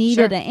 and we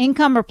needed an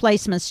income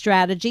replacement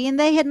strategy, and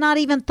they had not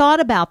even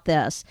thought about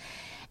this.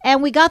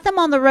 And we got them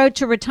on the road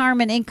to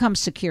retirement income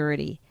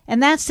security.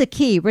 And that's the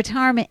key,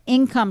 retirement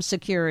income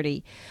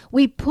security.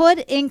 We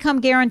put income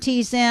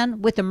guarantees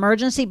in with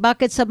emergency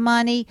buckets of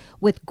money,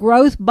 with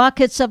growth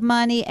buckets of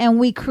money, and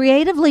we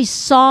creatively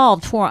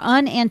solved for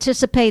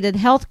unanticipated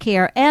health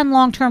care and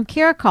long-term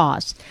care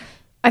costs.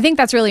 I think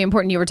that's really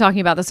important. You were talking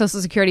about the Social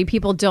Security.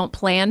 People don't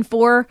plan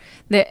for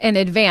in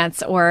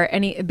advance or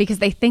any because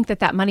they think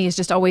that money is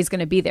just always going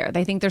to be there.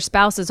 They think their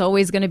spouse is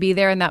always going to be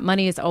there and that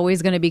money is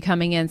always going to be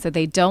coming in. So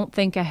they don't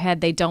think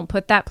ahead. They don't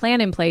put that plan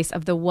in place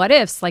of the what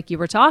ifs like you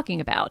were talking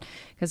about.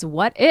 Because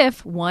what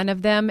if one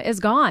of them is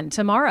gone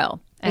tomorrow?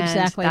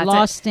 Exactly.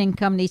 Lost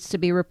income needs to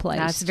be replaced.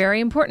 That's very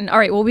important. All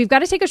right. Well, we've got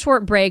to take a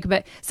short break,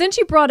 but since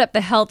you brought up the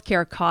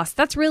healthcare costs,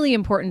 that's really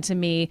important to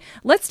me.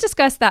 Let's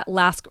discuss that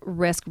last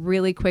risk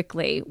really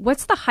quickly.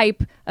 What's the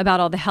hype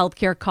about all the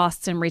healthcare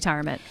costs in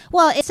retirement?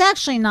 Well, it's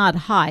actually not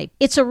hype.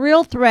 It's a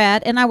real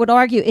threat, and I would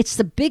argue it's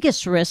the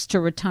biggest risk to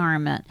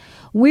retirement.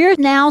 We're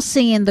now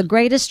seeing the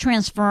greatest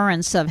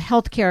transference of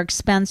healthcare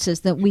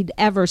expenses that we'd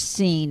ever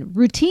seen.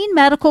 Routine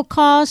medical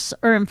costs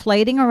are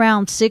inflating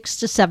around 6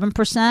 to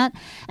 7%,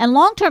 and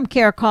long-term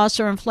care costs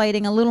are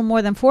inflating a little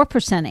more than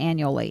 4%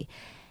 annually.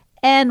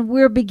 And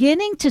we're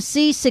beginning to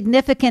see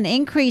significant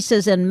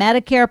increases in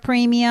Medicare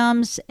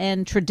premiums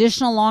and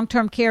traditional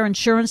long-term care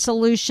insurance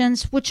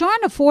solutions, which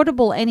aren't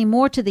affordable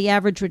anymore to the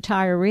average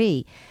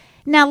retiree.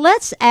 Now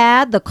let's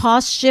add the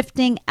cost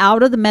shifting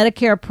out of the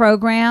Medicare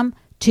program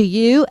to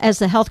you as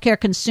the healthcare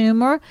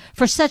consumer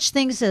for such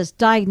things as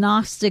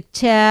diagnostic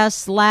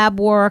tests, lab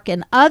work,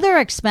 and other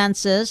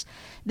expenses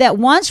that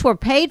once were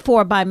paid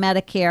for by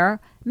Medicare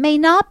may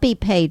not be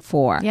paid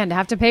for. Yeah, and to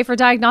have to pay for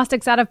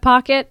diagnostics out of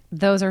pocket,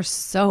 those are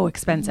so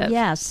expensive.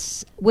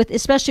 Yes,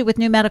 especially with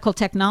new medical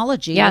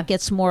technology, it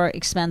gets more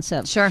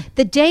expensive. Sure.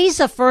 The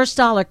days of first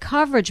dollar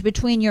coverage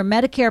between your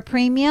Medicare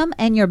premium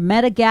and your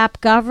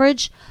Medigap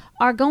coverage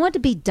are going to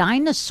be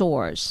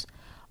dinosaurs.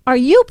 Are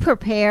you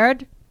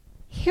prepared?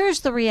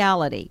 Here's the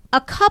reality.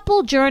 A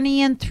couple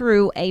journeying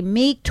through a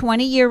meek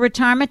 20-year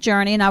retirement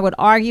journey, and I would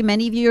argue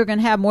many of you are going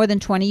to have more than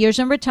 20 years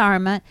in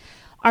retirement,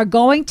 are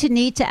going to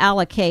need to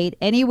allocate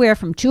anywhere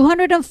from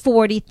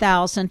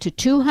 $240,000 to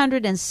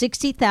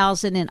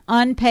 $260,000 in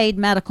unpaid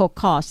medical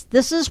costs.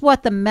 This is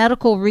what the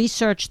medical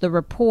research, the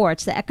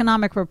reports, the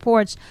economic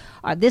reports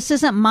are. This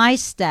isn't my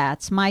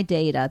stats, my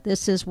data.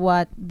 This is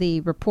what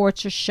the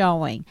reports are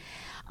showing.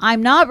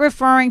 I'm not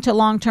referring to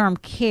long-term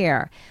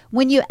care.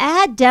 When you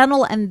add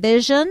dental and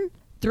vision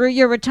through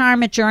your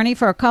retirement journey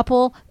for a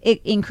couple,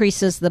 it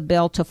increases the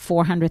bill to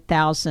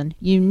 $400,000.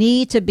 You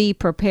need to be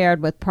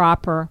prepared with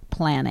proper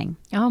planning.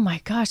 Oh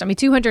my gosh. I mean,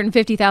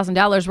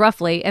 $250,000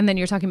 roughly. And then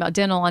you're talking about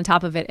dental on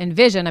top of it and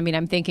vision. I mean,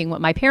 I'm thinking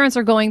what my parents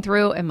are going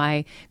through and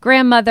my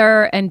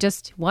grandmother, and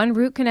just one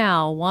root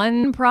canal,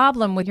 one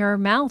problem with your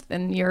mouth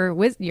and your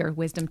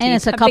wisdom teeth. And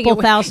it's a couple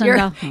thousand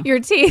your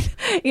teeth,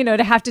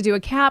 to have to do a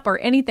cap or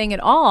anything at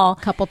all.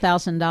 Couple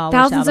 $1,000.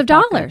 Thousands of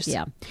dollars.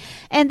 Yeah.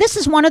 And this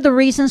is one of the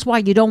reasons why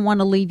you don't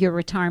want to leave your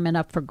retirement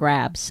up for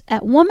grabs.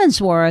 At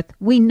Woman's Worth,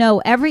 we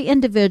know every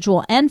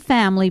individual and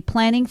family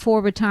planning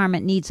for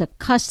retirement needs a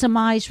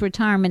customized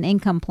retirement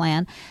income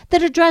plan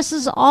that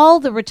addresses all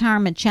the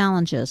retirement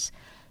challenges.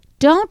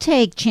 Don't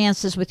take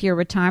chances with your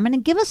retirement,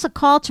 and give us a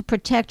call to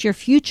protect your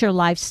future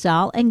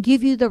lifestyle and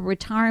give you the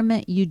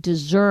retirement you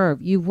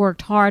deserve, you've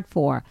worked hard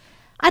for.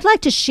 I'd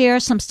like to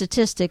share some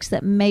statistics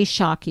that may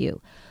shock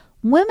you.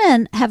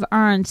 Women have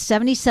earned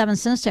 77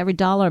 cents to every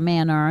dollar a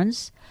man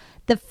earns.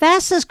 The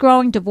fastest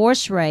growing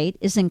divorce rate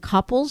is in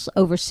couples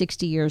over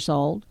 60 years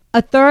old.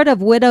 A third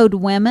of widowed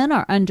women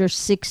are under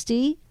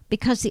 60,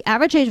 because the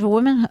average age of a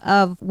woman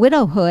of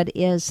widowhood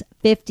is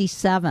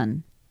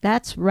 57.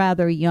 That's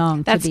rather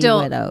young to be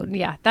widowed.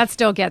 Yeah, that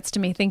still gets to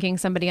me, thinking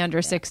somebody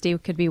under 60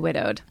 could be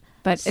widowed.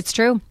 But it's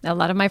true. A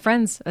lot of my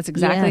friends, that's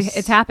exactly,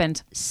 it's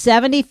happened.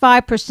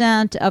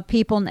 75% of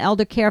people in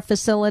elder care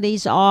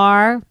facilities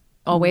are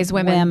always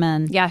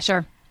women. Yeah,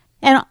 sure.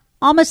 And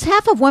almost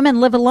half of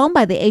women live alone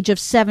by the age of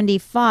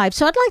 75.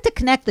 So I'd like to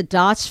connect the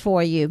dots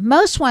for you.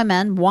 Most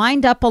women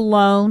wind up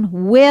alone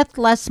with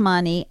less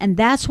money, and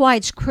that's why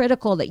it's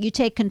critical that you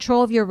take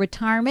control of your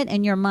retirement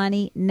and your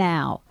money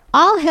now.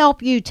 I'll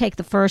help you take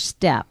the first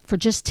step. For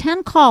just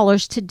 10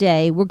 callers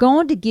today, we're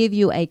going to give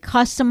you a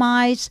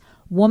customized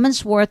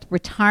Woman's Worth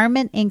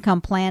retirement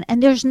income plan,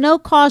 and there's no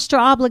cost or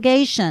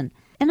obligation.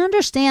 And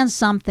understand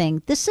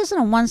something, this isn't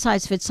a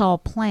one-size-fits-all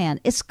plan.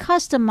 It's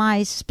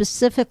customized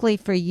specifically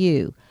for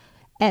you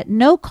at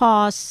no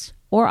cost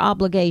or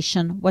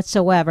obligation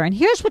whatsoever. And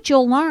here's what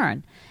you'll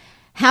learn: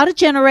 how to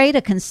generate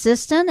a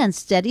consistent and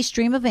steady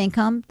stream of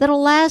income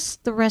that'll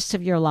last the rest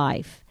of your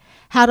life,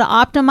 how to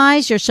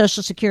optimize your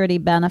Social Security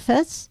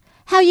benefits,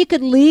 how you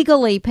could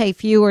legally pay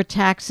fewer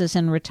taxes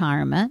in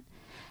retirement,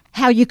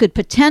 how you could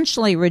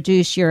potentially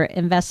reduce your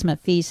investment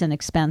fees and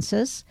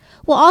expenses.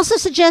 We'll also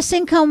suggest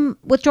income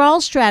withdrawal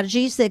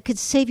strategies that could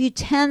save you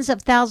tens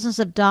of thousands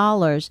of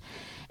dollars.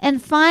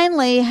 And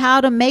finally,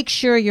 how to make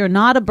sure you're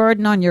not a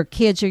burden on your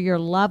kids or your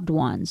loved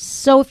ones.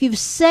 So if you've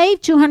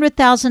saved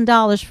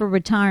 $200,000 for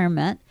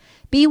retirement,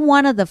 be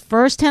one of the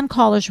first 10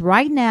 callers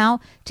right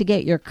now to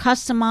get your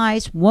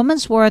customized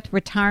Woman's Worth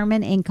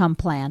retirement income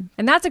plan.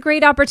 And that's a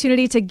great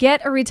opportunity to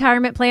get a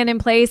retirement plan in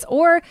place,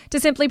 or to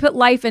simply put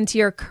life into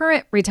your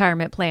current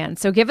retirement plan.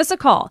 So give us a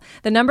call.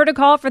 The number to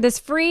call for this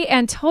free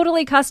and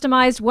totally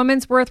customized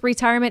Woman's Worth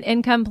retirement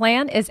income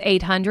plan is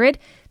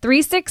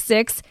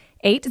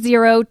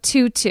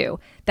 800-366-8022.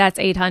 That's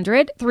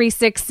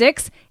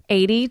 800-366-8022.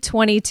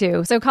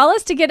 So call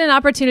us to get an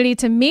opportunity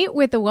to meet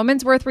with the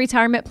Woman's Worth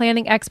retirement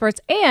planning experts.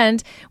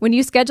 And when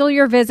you schedule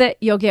your visit,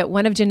 you'll get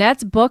one of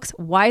Jeanette's books,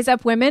 Wise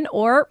Up Women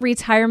or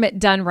Retirement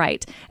Done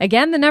Right.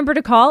 Again, the number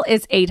to call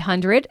is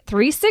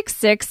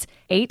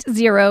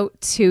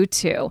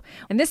 800-366-8022.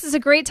 And this is a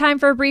great time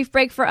for a brief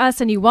break for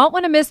us, and you won't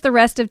want to miss the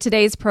rest of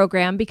today's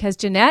program, because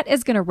Jeanette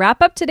is going to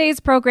wrap up today's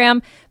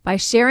program by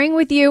sharing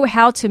with you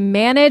how to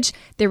manage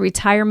the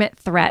retirement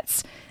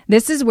threats.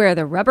 This is where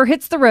the rubber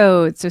hits the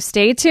road, so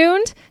stay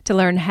tuned to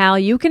learn how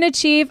you can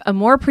achieve a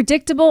more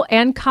predictable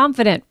and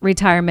confident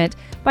retirement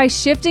by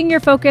shifting your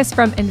focus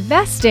from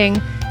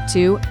investing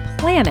to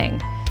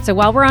planning. So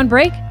while we're on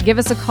break, give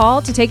us a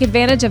call to take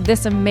advantage of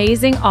this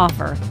amazing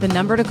offer. The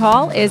number to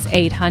call is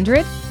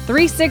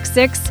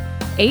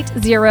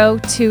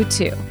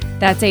 800-366-8022.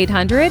 That's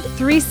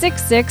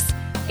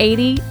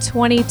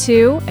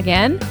 800-366-8022.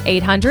 Again,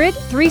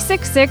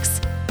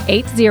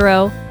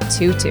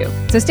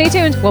 800-366-8022. So stay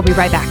tuned. We'll be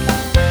right back.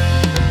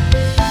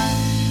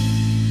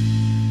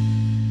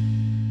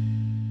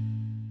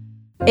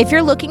 If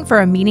you're looking for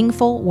a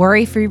meaningful,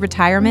 worry-free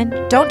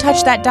retirement, don't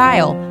touch that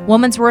dial.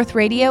 Woman's Worth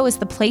Radio is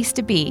the place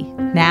to be.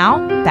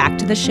 Now, back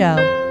to the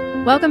show.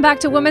 Welcome back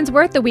to Women's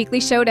Worth, the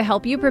weekly show to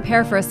help you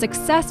prepare for a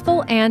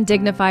successful and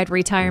dignified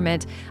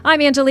retirement.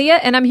 I'm Angelia,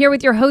 and I'm here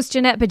with your host,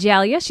 Jeanette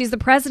Bajalia. She's the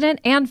president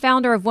and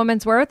founder of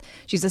Women's Worth.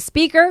 She's a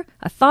speaker,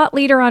 a thought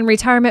leader on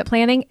retirement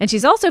planning, and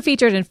she's also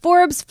featured in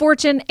Forbes,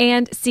 Fortune,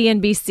 and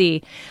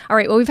CNBC. All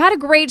right, well, we've had a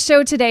great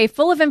show today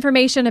full of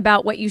information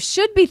about what you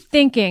should be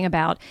thinking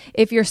about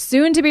if you're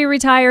soon to be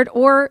retired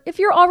or if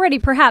you're already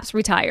perhaps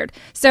retired.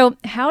 So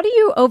how do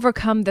you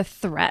overcome the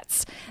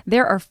threats?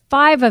 There are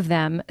 5 of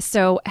them.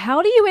 So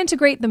how do you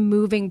integrate the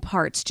moving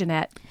parts,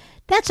 Jeanette?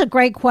 That's a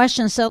great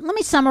question. So let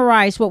me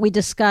summarize what we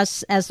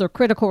discuss as the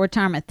critical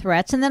retirement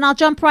threats, and then I'll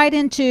jump right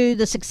into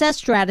the success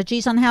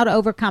strategies on how to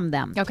overcome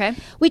them. Okay.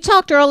 We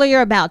talked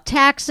earlier about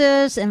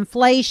taxes,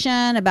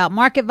 inflation, about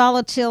market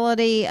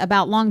volatility,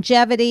 about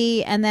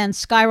longevity, and then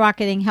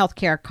skyrocketing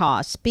healthcare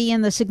costs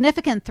being the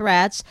significant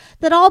threats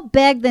that all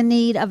beg the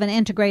need of an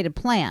integrated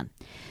plan.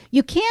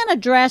 You can't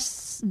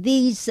address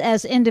these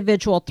as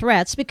individual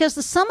threats because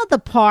the sum of the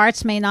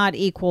parts may not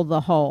equal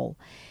the whole.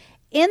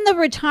 In the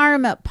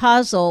retirement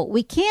puzzle,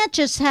 we can't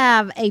just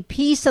have a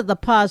piece of the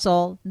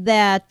puzzle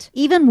that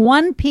even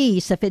one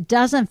piece, if it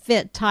doesn't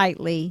fit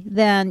tightly,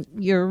 then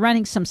you're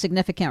running some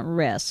significant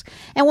risk.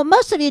 And what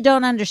most of you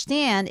don't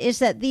understand is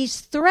that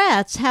these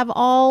threats have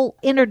all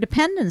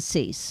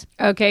interdependencies.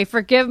 Okay,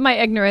 forgive my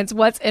ignorance.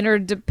 What's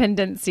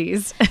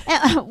interdependencies?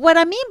 What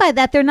I mean by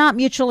that, they're not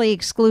mutually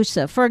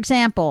exclusive. For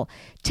example,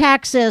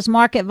 taxes,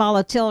 market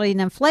volatility,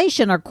 and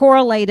inflation are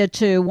correlated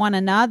to one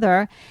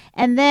another.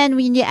 And then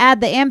when you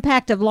add the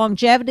impact of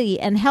longevity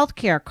and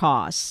healthcare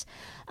costs.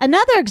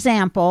 Another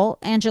example,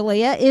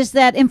 Angelia, is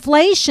that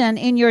inflation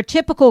in your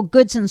typical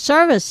goods and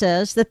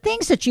services, the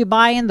things that you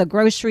buy in the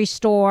grocery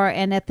store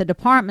and at the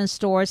department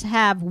stores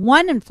have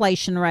one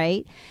inflation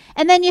rate.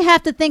 And then you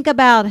have to think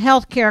about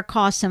healthcare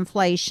cost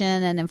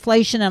inflation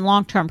and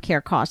long-term care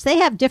costs. They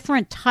have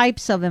different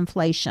types of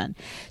inflation.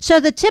 So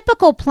the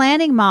typical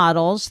planning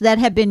models that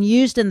have been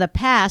used in the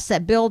past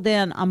that build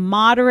in a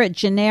moderate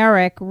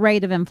generic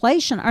rate of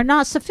inflation are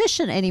not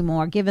sufficient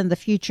anymore given the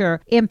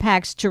future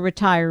impacts to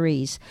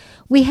retirees.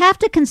 We have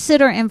to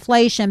consider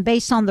inflation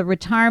based on the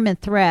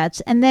retirement threats,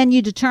 and then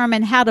you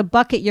determine how to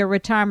bucket your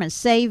retirement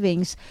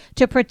savings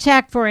to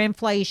protect for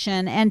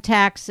inflation and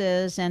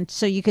taxes, and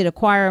so you could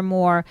acquire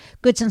more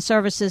goods and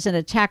services in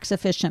a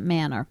tax-efficient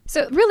manner.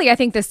 So really, I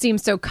think this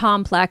seems so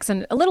complex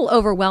and a little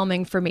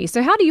overwhelming for me.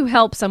 So how do you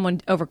help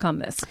someone overcome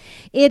this?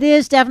 It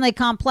is definitely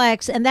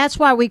complex, and that's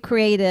why we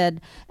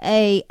created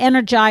a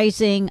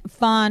energizing,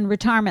 fun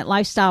retirement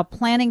lifestyle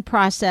planning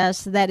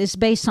process that is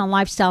based on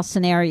lifestyle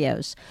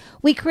scenarios.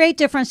 We create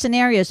different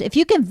scenarios. If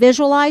you can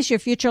visualize your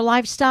future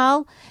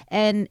lifestyle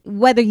and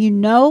whether you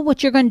know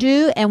what you're going to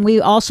do, and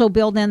we also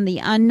build in the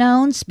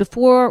unknowns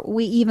before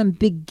we even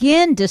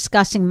begin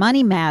discussing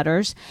money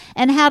matters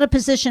and how to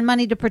position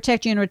money to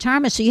protect you in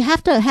retirement. So you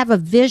have to have a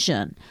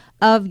vision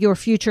of your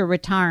future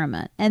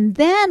retirement. And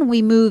then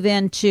we move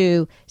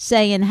into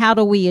saying, how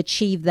do we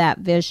achieve that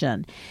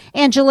vision?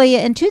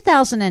 Angelia, in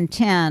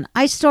 2010,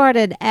 I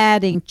started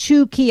adding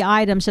 2 key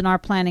items in our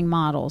planning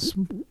models.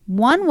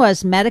 One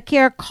was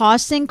Medicare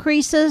cost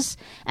increases,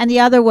 and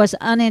the other was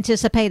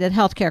unanticipated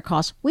healthcare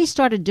costs. We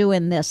started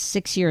doing this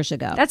 6 years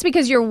ago. That's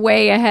because you're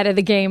way ahead of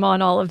the game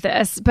on all of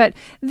this. But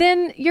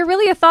then you're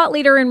really a thought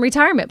leader in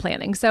retirement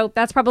planning. So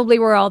that's probably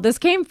where all this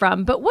came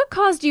from. But what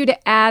caused you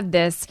to add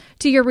this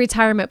to your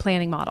retirement planning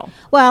model?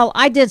 Well,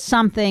 I did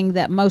something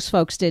that most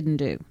folks didn't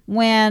do.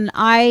 When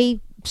I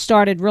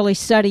started really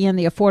studying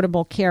the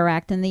Affordable Care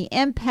Act and the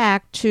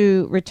impact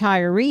to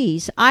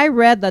retirees, I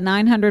read the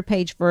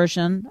 900-page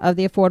version of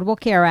the Affordable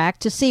Care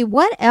Act to see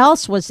what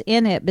else was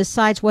in it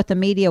besides what the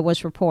media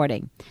was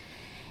reporting.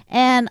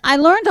 And I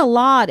learned a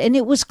lot, and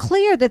it was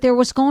clear that there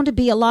was going to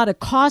be a lot of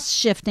cost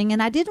shifting, and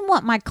I didn't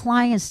want my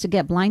clients to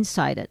get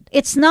blindsided.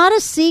 It's not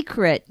a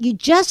secret. You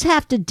just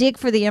have to dig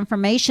for the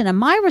information, and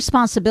my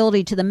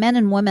responsibility to the men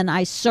and women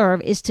I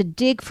serve is to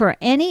dig for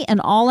any and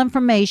all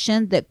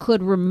information that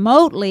could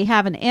remotely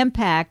have an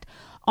impact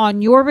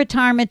on your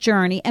retirement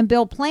journey and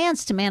build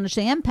plans to manage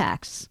the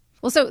impacts.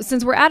 Well, so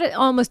since we're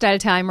almost out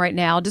of time right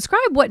now,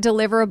 describe what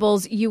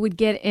deliverables you would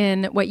get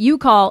in what you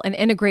call an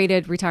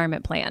integrated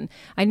retirement plan.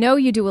 I know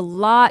you do a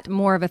lot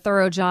more of a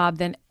thorough job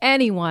than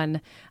anyone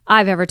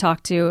I've ever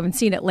talked to and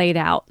seen it laid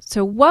out.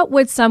 So what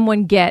would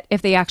someone get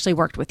if they actually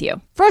worked with you?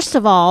 First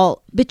of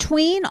all,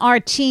 between our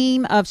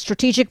team of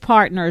strategic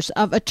partners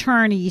of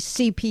attorneys,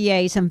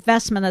 CPAs,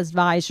 investment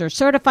advisors,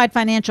 certified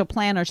financial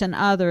planners, and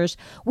others,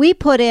 we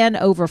put in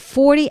over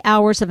 40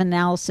 hours of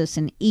analysis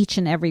in each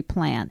and every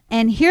plan.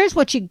 And here's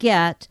what you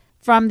get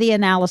from the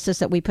analysis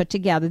that we put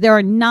together. There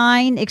are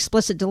 9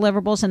 explicit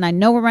deliverables, and I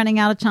know we're running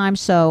out of time,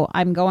 so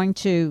I'm going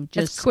to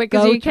just as quick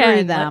go as you through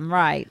can. them.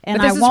 Right. And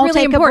But I this is won't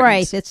really take important. a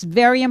break. It's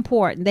very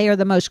important. They are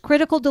the most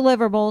critical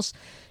deliverables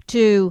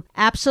to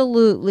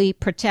absolutely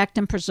protect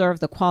and preserve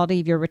the quality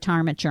of your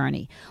retirement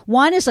journey.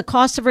 One is a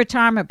cost of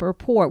retirement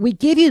report. We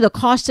give you the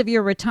cost of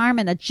your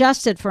retirement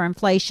adjusted for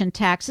inflation,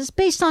 taxes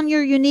based on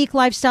your unique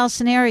lifestyle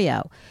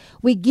scenario.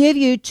 We give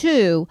you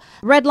 2,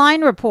 red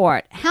line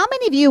report. How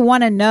many of you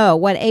want to know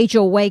what age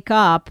you'll wake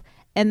up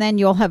and then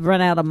you'll have run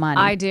out of money?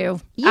 I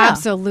do. Yeah.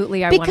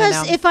 Absolutely. I want to know.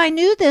 Because if I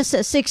knew this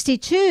at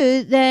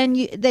 62,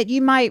 then that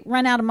you might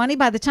run out of money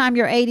by the time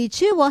you're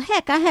 82. Well,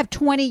 heck, I have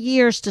 20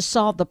 years to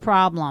solve the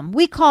problem.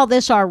 We call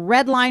this our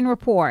red line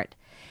report.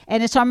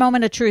 And it's our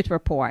moment of truth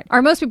report.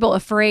 Are most people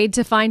afraid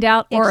to find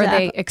out, or are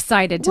they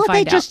excited to find out?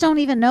 Well, they just don't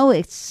even know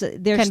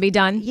can be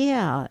done.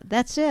 Yeah,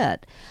 that's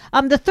it.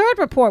 The third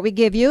report we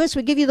give you is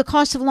we give you the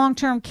cost of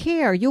long-term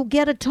care. You'll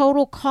get a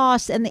total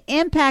cost and the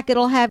impact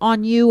it'll have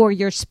on you or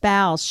your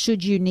spouse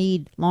should you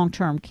need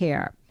long-term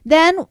care.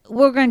 Then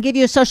we're going to give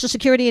you a Social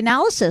Security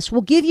analysis.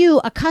 We'll give you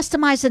a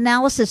customized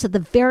analysis of the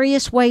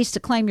various ways to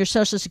claim your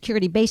Social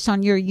Security based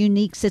on your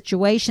unique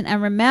situation.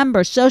 And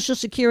remember, Social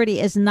Security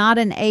is not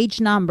an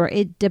age number.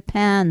 It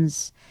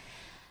depends.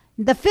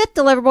 The fifth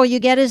deliverable you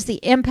get is the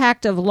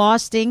impact of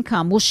lost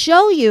income. We'll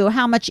show you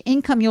how much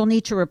income you'll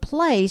need to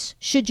replace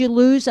should you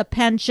lose a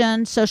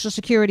pension, Social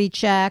Security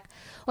check,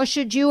 or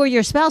should you or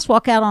your spouse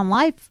walk out on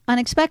life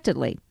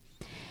unexpectedly.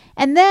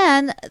 And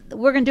then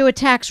we're going to do a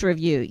tax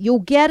review. You'll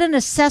get an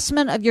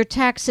assessment of your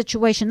tax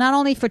situation, not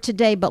only for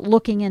today, but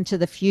looking into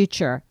the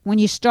future. When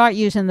you start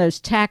using those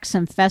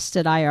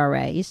tax-infested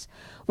IRAs,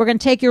 we're going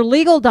to take your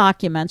legal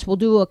documents. We'll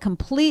do a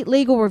complete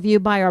legal review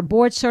by our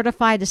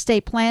board-certified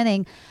estate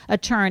planning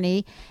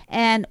attorney,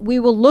 and we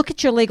will look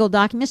at your legal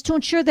documents to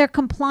ensure they're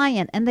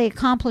compliant and they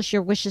accomplish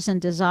your wishes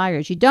and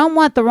desires. You don't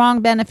want the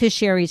wrong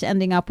beneficiaries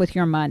ending up with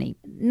your money.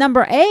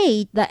 Number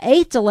 8, the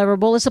 8th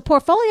deliverable is a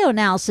portfolio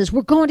analysis.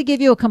 We're going to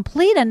give you a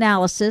complete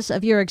analysis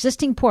of your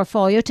existing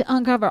portfolio to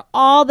uncover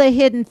all the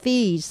hidden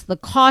fees, the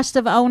cost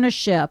of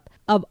ownership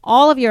of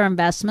all of your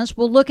investments.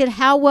 We'll look at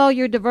how well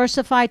you're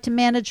diversified to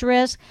manage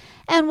risk,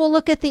 and we'll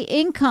look at the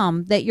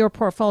income that your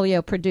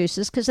portfolio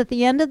produces, because at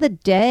the end of the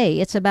day,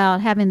 it's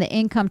about having the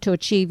income to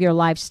achieve your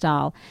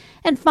lifestyle.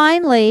 And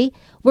finally,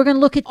 we're going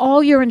to look at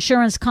all your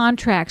insurance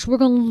contracts. We're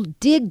going to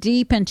dig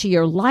deep into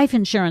your life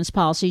insurance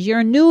policies, your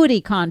annuity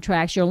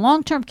contracts, your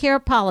long-term care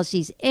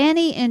policies,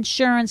 any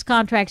insurance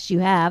contracts you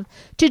have,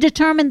 to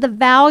determine the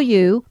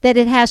value that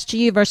it has to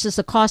you versus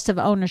the cost of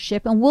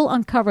ownership. And we'll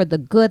uncover the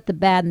good, the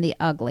bad, and the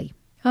ugly.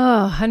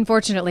 Oh,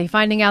 unfortunately,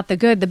 finding out the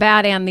good, the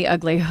bad, and the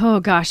ugly. Oh,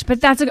 gosh.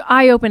 But that's an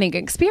eye-opening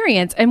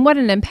experience. And what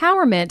an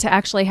empowerment to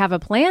actually have a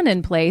plan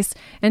in place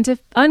and to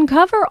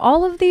uncover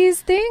all of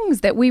these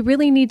things that we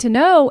really need to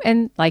know.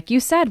 And like you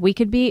said, we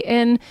could be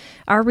in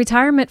our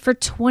retirement for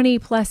 20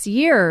 plus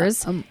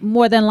years.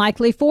 More than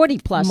likely 40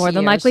 plus More years.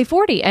 than likely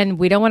 40. And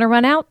we don't want to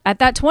run out at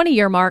that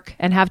 20-year mark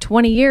and have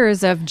 20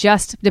 years of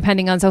just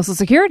depending on Social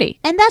Security.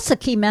 And that's a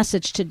key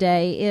message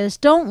today is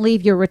don't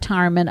leave your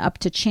retirement up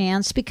to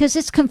chance, because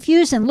it's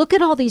confusing. Look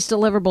at all these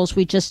deliverables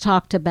we just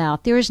talked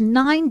about. There's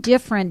 9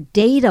 different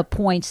data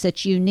points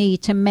that you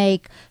need to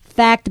make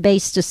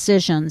fact-based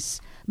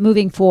decisions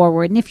moving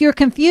forward. And if you're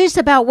confused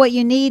about what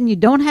you need and you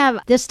don't have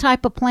this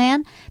type of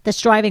plan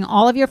that's driving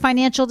all of your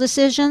financial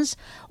decisions,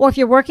 or if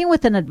you're working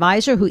with an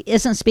advisor who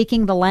isn't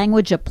speaking the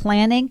language of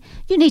planning,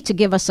 you need to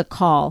give us a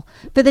call.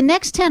 For the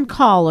next 10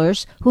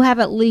 callers who have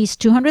at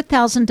least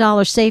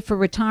 $200,000 saved for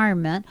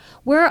retirement,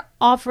 we're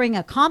offering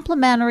a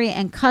complimentary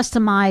and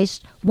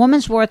customized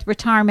Woman's Worth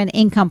retirement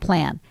income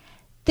plan.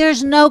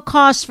 There's no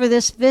cost for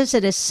this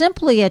visit. It's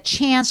simply a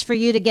chance for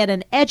you to get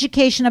an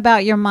education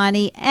about your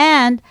money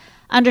and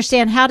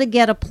understand how to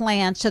get a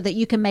plan so that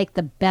you can make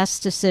the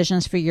best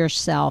decisions for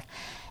yourself.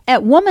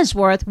 At Woman's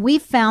Worth,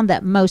 we've found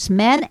that most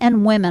men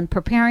and women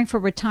preparing for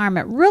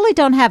retirement really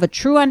don't have a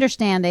true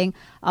understanding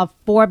of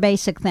 4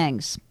 basic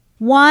things.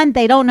 1,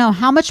 they don't know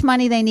how much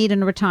money they need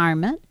in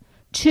retirement.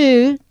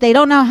 2, they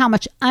don't know how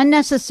much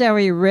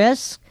unnecessary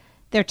risk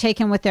they're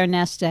taking with their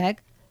nest egg.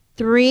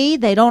 3,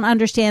 they don't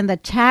understand the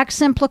tax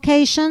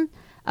implication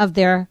of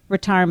their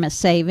retirement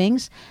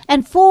savings.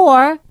 And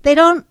 4, they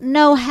don't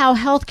know how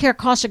healthcare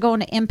costs are going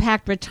to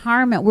impact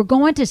retirement. We're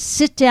going to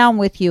sit down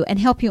with you and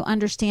help you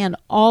understand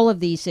all of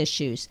these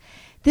issues.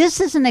 This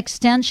is an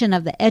extension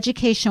of the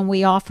education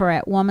we offer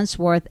at Woman's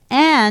Worth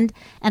and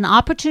an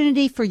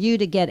opportunity for you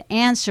to get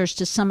answers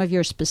to some of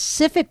your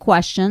specific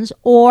questions,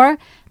 or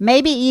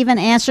maybe even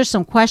answer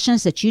some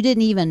questions that you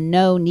didn't even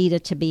know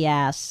needed to be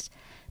asked.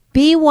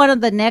 Be one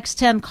of the next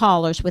 10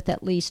 callers with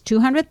at least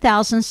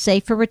 $200,000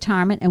 saved for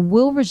retirement, and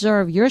we'll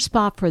reserve your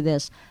spot for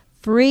this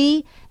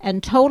free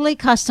and totally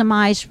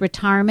customized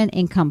retirement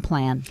income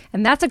plan.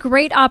 And that's a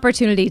great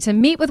opportunity to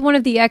meet with one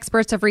of the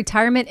experts of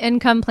retirement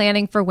income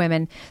planning for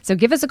women. So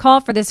give us a call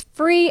for this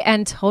free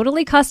and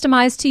totally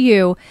customized to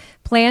you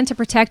plan to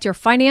protect your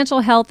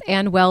financial health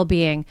and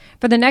well-being.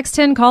 For the next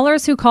 10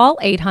 callers who call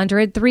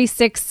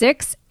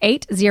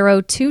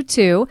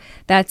 800-366-8022,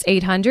 that's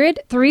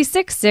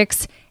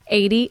 800-366-8022.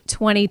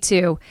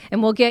 8022.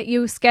 And we'll get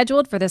you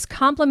scheduled for this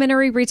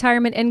complimentary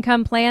retirement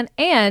income plan.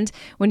 And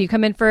when you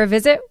come in for a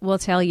visit, we'll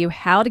tell you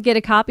how to get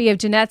a copy of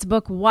Jeanette's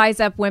book, Wise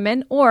Up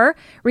Women, or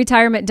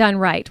Retirement Done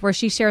Right, where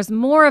she shares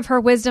more of her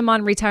wisdom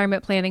on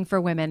retirement planning for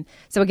women.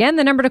 So again,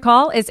 the number to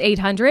call is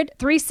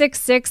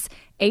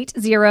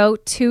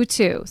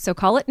 800-366-8022. So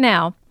call it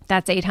now.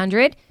 That's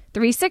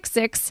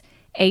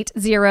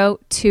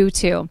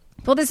 800-366-8022.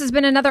 Well, this has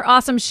been another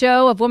awesome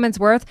show of Woman's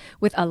Worth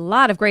with a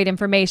lot of great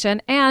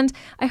information, and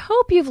I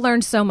hope you've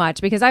learned so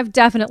much, because I've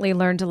definitely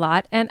learned a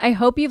lot, and I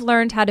hope you've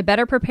learned how to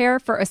better prepare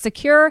for a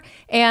secure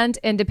and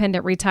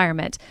independent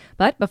retirement.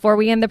 But before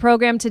we end the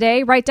program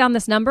today, write down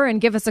this number and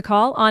give us a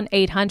call on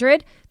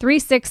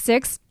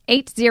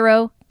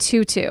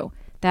 800-366-8022.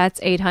 That's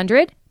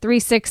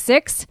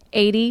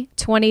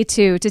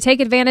 800-366-8022 to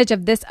take advantage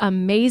of this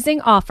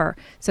amazing offer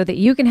so that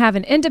you can have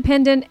an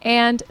independent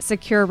and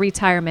secure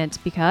retirement,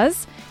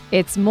 because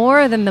it's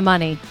more than the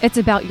money. It's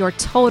about your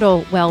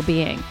total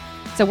well-being.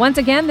 So once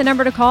again, the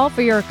number to call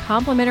for your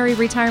complimentary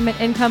retirement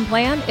income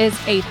plan is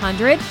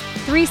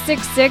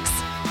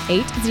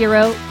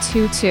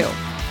 800-366-8022.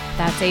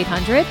 That's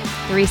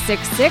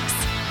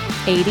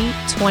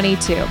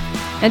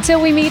 800-366-8022. Until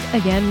we meet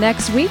again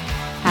next week,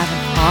 have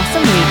an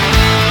awesome week.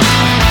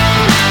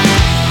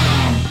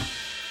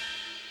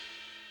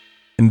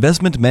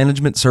 Investment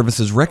management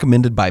services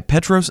recommended by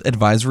Petros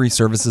Advisory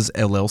Services,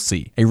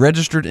 LLC, a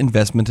registered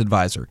investment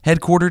advisor,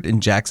 headquartered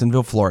in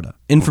Jacksonville, Florida.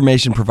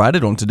 Information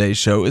provided on today's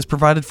show is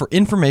provided for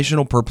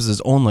informational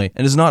purposes only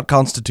and does not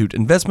constitute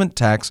investment,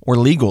 tax, or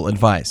legal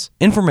advice.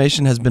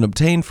 Information has been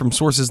obtained from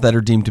sources that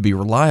are deemed to be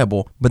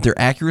reliable, but their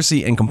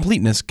accuracy and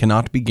completeness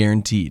cannot be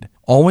guaranteed.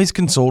 Always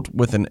consult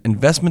with an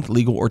investment,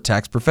 legal, or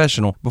tax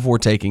professional before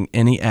taking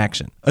any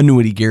action.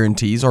 Annuity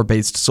guarantees are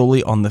based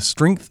solely on the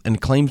strength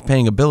and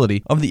claims-paying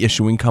ability of the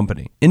issuing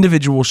company.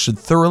 Individuals should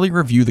thoroughly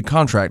review the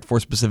contract for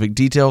specific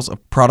details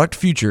of product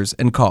features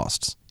and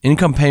costs.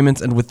 Income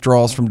payments and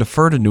withdrawals from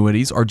deferred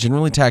annuities are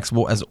generally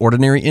taxable as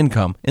ordinary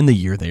income in the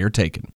year they are taken.